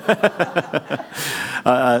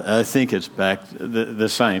 I think it's back the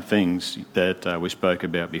same things that we spoke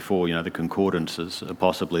about before. You know, the concordances are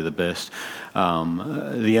possibly the best. The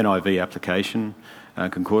NIV application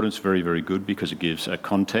concordance very, very good because it gives a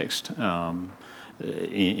context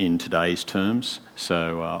in today's terms.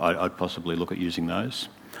 So I'd possibly look at using those.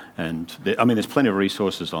 And there's plenty of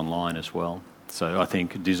resources online as well. So I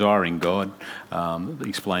think Desiring God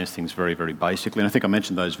explains things very, very basically. And I think I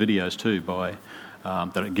mentioned those videos too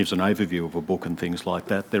that it gives an overview of a book and things like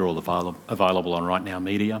that. They're all available on Right Now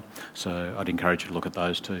Media. So I'd encourage you to look at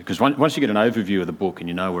those too. Because once you get an overview of the book and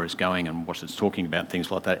you know where it's going and what it's talking about,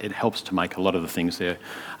 things like that, it helps to make a lot of the things there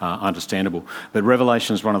understandable. But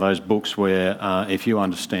Revelation is one of those books where if you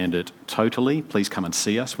understand it totally, please come and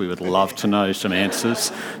see us. We would love to know some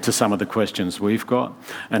answers to some of the questions we've got.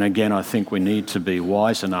 And again, I think we need to be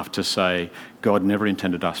wise enough to say, God never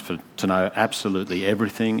intended us to know absolutely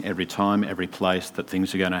everything, every time, every place that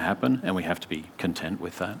things are going to happen, and we have to be content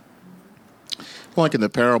with that. Like in the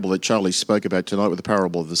parable that Charlie spoke about tonight with the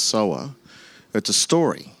parable of the sower, it's a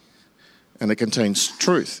story, and it contains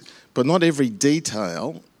truth. But not every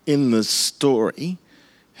detail in the story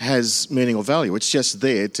has meaning or value. It's just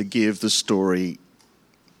there to give the story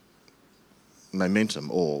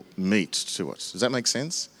momentum or meat to it. Does that make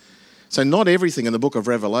sense? So not everything in the book of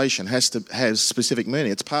Revelation has specific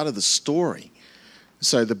meaning. It's part of the story.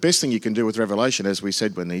 So the best thing you can do with Revelation, as we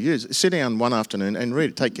said when they use it, sit down one afternoon and read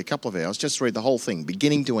it. Take a couple of hours, just read the whole thing,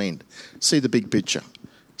 beginning to end. See the big picture.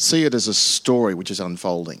 See it as a story which is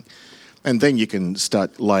unfolding. And then you can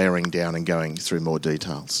start layering down and going through more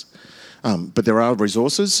details. But there are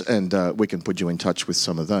resources, and we can put you in touch with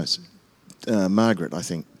some of those. Margaret, I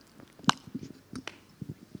think.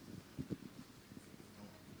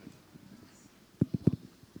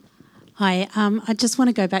 Hi, I just want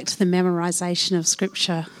to go back to the memorisation of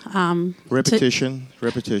Scripture. Repetition.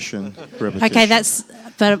 Okay,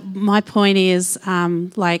 but my point is,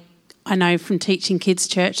 I know from teaching kids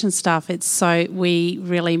church and stuff, it's so we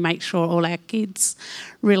really make sure all our kids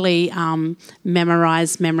really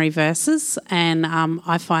memorise memory verses, and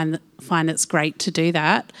I find it's great to do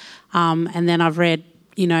that. And then I've read,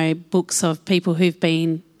 books of people who've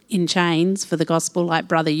been in chains for the gospel, like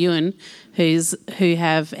Brother Ewan, who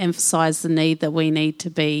have emphasised the need that we need to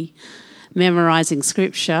be memorising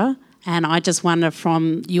Scripture. And I just wonder,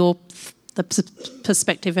 from the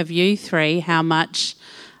perspective of you three, how much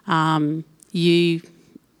weight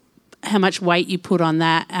you put on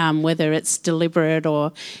that, whether it's deliberate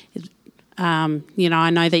or, I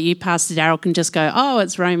know that you, Pastor Darryl, can just go, oh,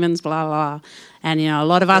 it's Romans, blah, blah. And, a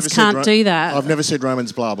lot of us can't do that. I've never said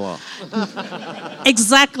Romans, blah, blah.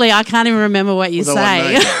 Exactly. I can't even remember what you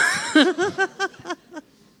say.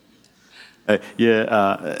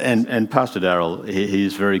 And Pastor Darryl, he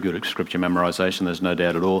is very good at scripture memorisation, there's no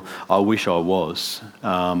doubt at all. I wish I was.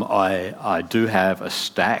 I do have a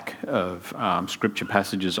stack of scripture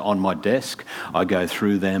passages on my desk. I go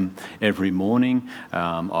through them every morning.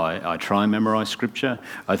 I try and memorise scripture.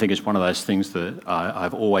 I think it's one of those things that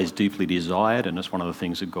I've always deeply desired, and it's one of the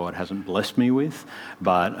things that God hasn't blessed me with.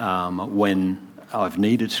 But when I've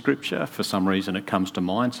needed scripture, for some reason it comes to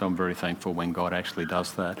mind, so I'm very thankful when God actually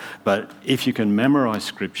does that. But if you can memorise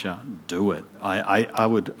scripture, do it. I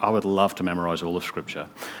would love to memorise all of scripture.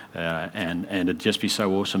 And it'd just be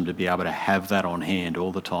so awesome to be able to have that on hand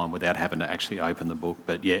all the time without having to actually open the book.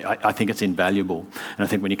 But yeah, I think it's invaluable. And I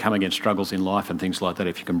think when you come against struggles in life and things like that,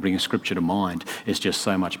 if you can bring a scripture to mind, it's just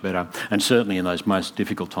so much better. And certainly in those most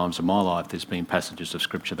difficult times of my life, there's been passages of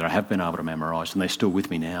scripture that I have been able to memorise, and they're still with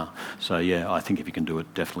me now. So yeah, I think if you can do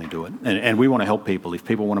it, definitely do it. And we want to help people. If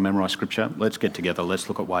people want to memorise scripture, let's get together. Let's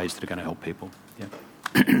look at ways that are going to help people. Yeah.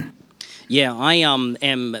 Yeah,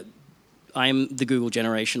 I'm the Google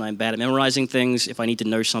generation. I'm bad at memorizing things. If I need to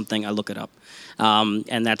know something, I look it up.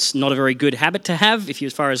 And that's not a very good habit to have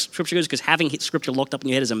as far as scripture goes, because having scripture locked up in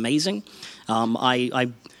your head is amazing.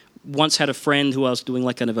 I once had a friend who I was doing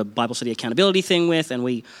like kind of a Bible study accountability thing with, and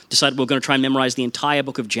we decided we were going to try and memorize the entire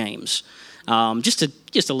book of James. Just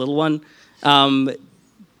a little one.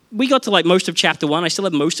 We got to like most of chapter 1. I still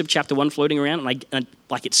have most of chapter 1 floating around, and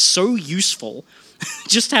like it's so useful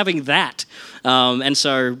just having that. And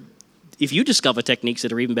so if you discover techniques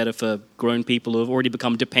that are even better for grown people who have already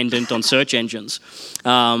become dependent on search engines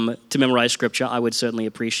to memorize scripture, I would certainly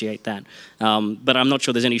appreciate that. But I'm not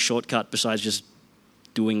sure there's any shortcut besides just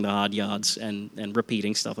doing the hard yards and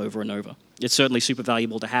repeating stuff over and over. It's certainly super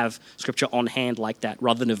valuable to have scripture on hand like that,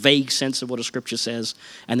 rather than a vague sense of what a scripture says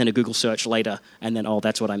and then a Google search later and then, oh,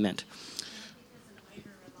 that's what I meant.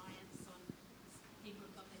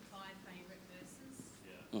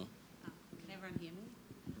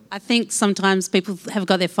 I think sometimes people have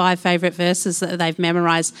got their 5 favourite verses that they've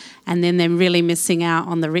memorised, and then they're really missing out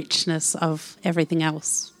on the richness of everything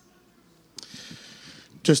else.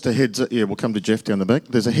 Just a heads up, yeah, we'll come to Jeff down the back.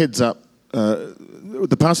 There's a heads up.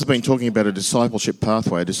 The pastor's been talking about a discipleship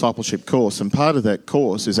pathway, a discipleship course, and part of that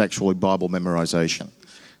course is actually Bible memorisation.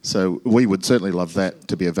 So we would certainly love that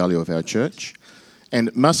to be a value of our church. And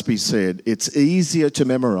it must be said, it's easier to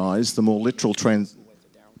memorise the more literal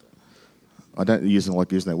I don't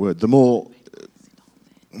like using that word. The more,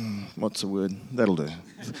 what's the word? That'll do.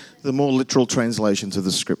 The more literal translations of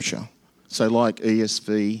the scripture. So like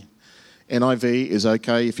ESV, NIV is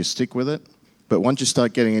okay if you stick with it. But once you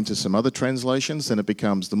start getting into some other translations, then it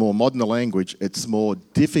becomes, the more modern the language, it's more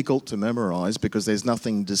difficult to memorise because there's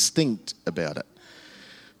nothing distinct about it.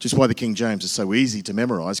 Which is why the King James is so easy to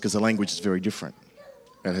memorise, because the language is very different.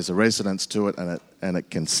 It has a resonance to it, and it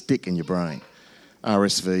can stick in your brain.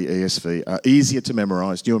 RSV, ESV are easier to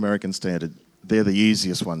memorise. New American Standard, they're the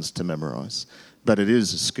easiest ones to memorise. But it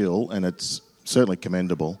is a skill, and it's certainly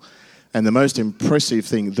commendable. And the most impressive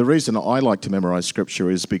thing, the reason I like to memorise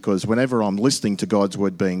scripture is because whenever I'm listening to God's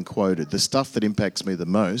word being quoted, the stuff that impacts me the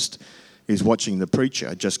most is watching the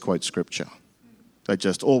preacher just quote scripture. That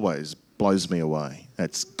just always blows me away.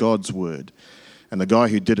 That's God's word. And the guy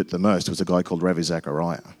who did it the most was a guy called Ravi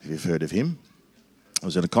Zachariah, if you've heard of him. I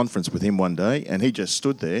was at a conference with him one day, and he just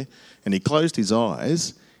stood there and he closed his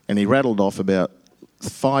eyes and he rattled off about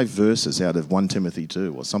 5 verses out of 1 Timothy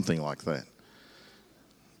 2 or something like that.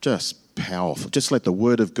 Just powerful. Just let the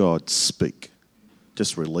word of God speak.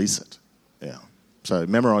 Just release it. Yeah. So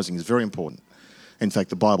memorising is very important. In fact,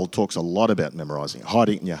 the Bible talks a lot about memorising,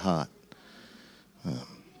 hiding it in your heart,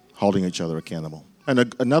 holding each other accountable.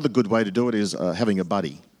 And another good way to do it is having a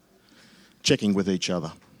buddy, checking with each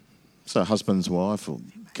other. So husband's wife or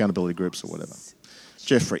accountability groups or whatever.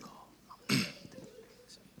 Jeffrey.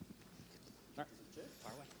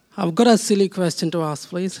 I've got a silly question to ask,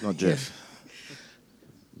 please. Not Jeff.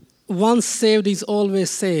 Yeah. Once saved is always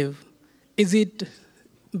saved. Is it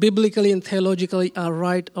biblically and theologically a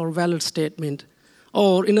right or valid statement?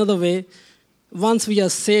 Or in another way, once we are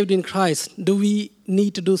saved in Christ, do we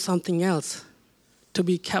need to do something else to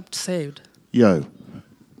be kept saved? Yo.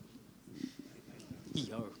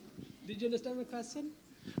 Did you understand my question?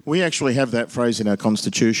 We actually have that phrase in our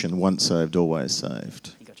Constitution, once saved, always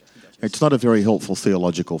saved. It's not a very helpful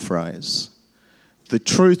theological phrase. The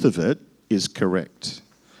truth of it is correct.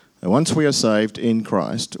 And once we are saved in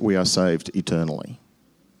Christ, we are saved eternally.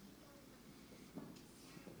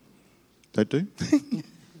 That do?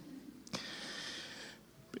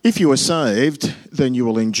 If you are saved, then you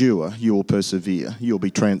will endure, you will persevere, you will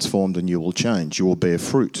be transformed and you will change, you will bear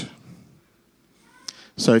fruit.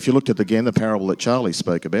 So if you looked at, again, the parable that Charlie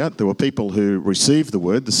spoke about, there were people who received the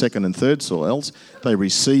word, the second and third soils. They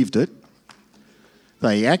received it.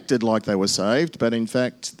 They acted like they were saved, but in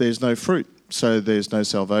fact, there's no fruit, so there's no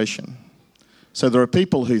salvation. So there are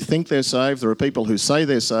people who think they're saved. There are people who say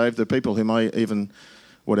they're saved. There are people who may even,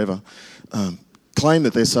 claim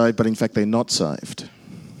that they're saved, but in fact, they're not saved.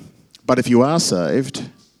 But if you are saved,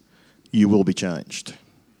 you will be changed.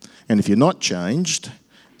 And if you're not changed,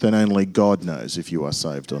 then only God knows if you are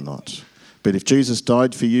saved or not. But if Jesus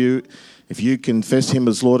died for you, if you confess him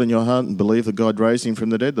as Lord in your heart and believe that God raised him from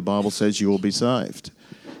the dead, the Bible says you will be saved.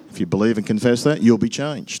 If you believe and confess that, you'll be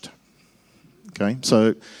changed. Okay,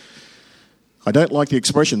 so I don't like the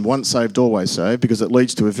expression once saved, always saved, because it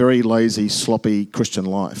leads to a very lazy, sloppy Christian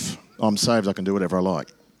life. I'm saved, I can do whatever I like.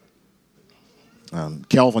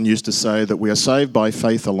 Calvin used to say that we are saved by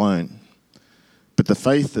faith alone, but the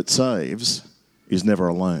faith that saves is never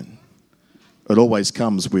alone. It always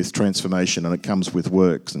comes with transformation, and it comes with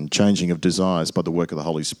works and changing of desires by the work of the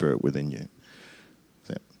Holy Spirit within you.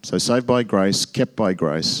 So saved by grace, kept by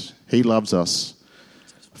grace. He loves us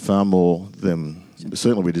far more than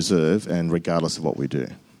certainly we deserve, and regardless of what we do.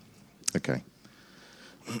 Okay.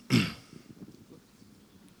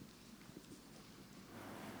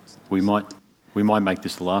 We might make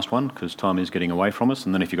this the last one because time is getting away from us.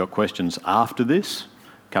 And then if you've got questions after this,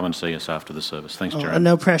 come and see us after the service. Thanks, Gerard.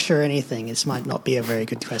 No pressure or anything. This might not be a very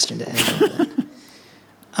good question to end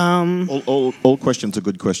on. All questions are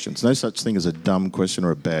good questions. No such thing as a dumb question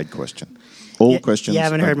or a bad question. All questions you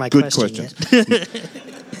haven't heard my good question questions.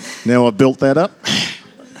 Yet. Now I've built that up.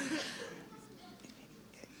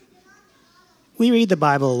 We read the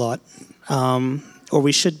Bible a lot, or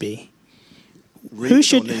we should be. Who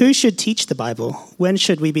should teach the Bible? When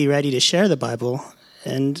should we be ready to share the Bible?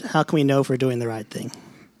 And how can we know if we're doing the right thing?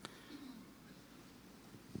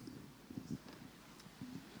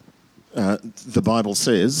 The Bible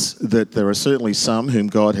says that there are certainly some whom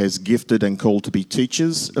God has gifted and called to be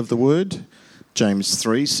teachers of the word. James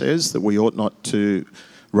 3 says that we ought not to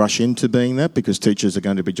rush into being that because teachers are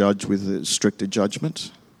going to be judged with a stricter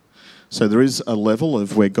judgment. So there is a level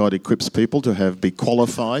of where God equips people to be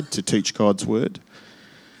qualified to teach God's word.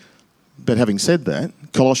 But having said that,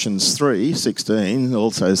 Colossians 3:16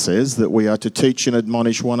 also says that we are to teach and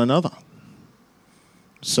admonish one another.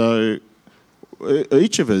 So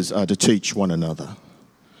each of us are to teach one another.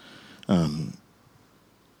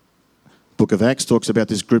 Book of Acts talks about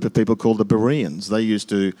this group of people called the Bereans. They used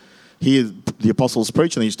to hear the apostles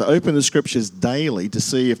preach and they used to open the scriptures daily to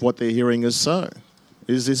see if what they're hearing is so.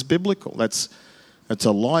 Is this biblical? That's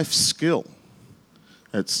a life skill.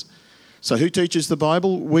 So who teaches the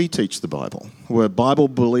Bible? We teach the Bible. We're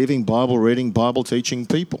Bible-believing, Bible-reading, Bible-teaching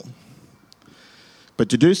people. But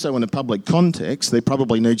to do so in a public context, there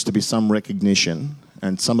probably needs to be some recognition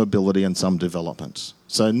and some ability and some development.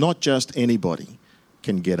 So not just anybody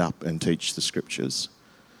can get up and teach the scriptures.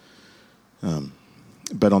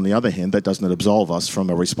 But on the other hand, that does not absolve us from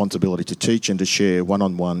a responsibility to teach and to share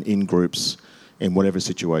one-on-one in groups in whatever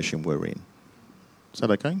situation we're in. Is that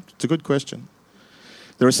okay? It's a good question.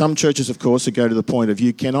 There are some churches, of course, who go to the point of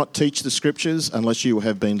you cannot teach the scriptures unless you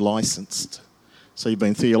have been licensed. So you've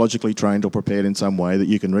been theologically trained or prepared in some way that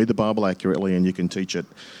you can read the Bible accurately and you can teach it,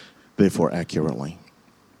 therefore, accurately.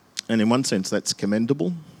 And in one sense, that's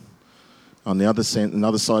commendable. On the other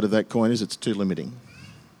side of that coin is it's too limiting.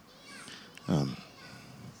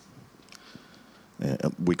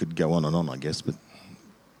 We could go on and on, I guess, but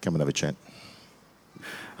come and have a chat.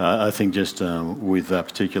 I think just with that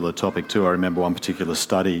particular topic too, I remember one particular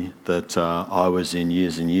study that I was in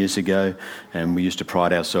years and years ago, and we used to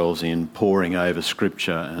pride ourselves in poring over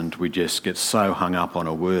scripture, and we just get so hung up on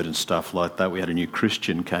a word and stuff like that. We had a new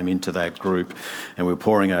Christian came into that group, and we were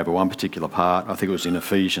poring over one particular part. I think it was in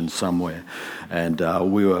Ephesians somewhere, and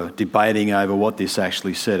we were debating over what this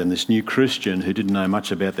actually said, and this new Christian who didn't know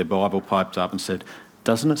much about their Bible piped up and said,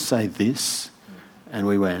 "Doesn't it say this?" And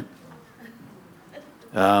we went,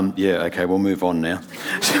 yeah, okay, we'll move on now.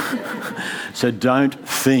 So don't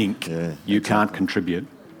think you can't contribute.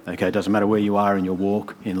 Okay, it doesn't matter where you are in your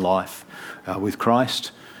walk in life with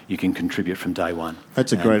Christ, you can contribute from day one.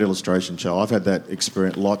 That's a great illustration, Charles. I've had that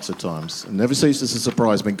experience lots of times. It never ceases to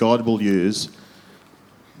surprise me. God will use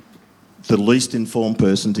the least informed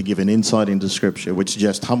person to give an insight into Scripture, which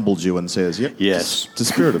just humbles you and says, yep, yes, it's the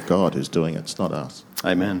Spirit of God who's doing it, it's not us.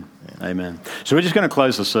 Amen. Yeah. Amen. So we're just going to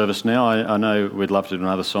close the service now. I know we'd love to do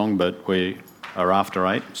another song, but we are after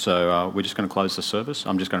 8, so we're just going to close the service.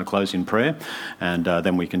 I'm just going to close in prayer, and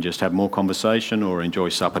then we can just have more conversation or enjoy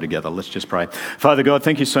supper together. Let's just pray. Father God,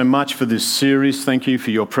 thank you so much for this series. Thank you for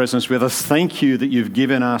your presence with us. Thank you that you've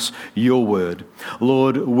given us your word.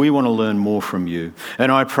 Lord, we want to learn more from you,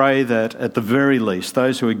 and I pray that at the very least,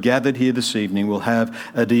 those who are gathered here this evening will have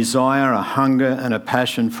a desire, a hunger, and a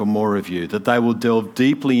passion for more of you, that they will delve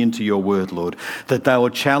deeply into your word, Lord, that they will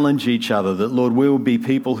challenge each other, that, Lord, we will be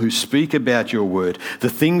people who speak about your word, the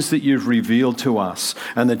things that you've revealed to us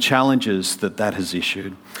and the challenges that has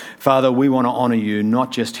issued. Father, we want to honour you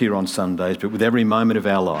not just here on Sundays, but with every moment of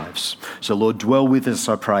our lives. So, Lord, dwell with us,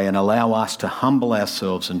 I pray, and allow us to humble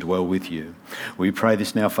ourselves and dwell with you. We pray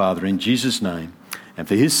this now, Father, in Jesus' name and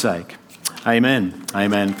for his sake. Amen.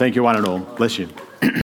 Amen. Thank you, one and all. Bless you.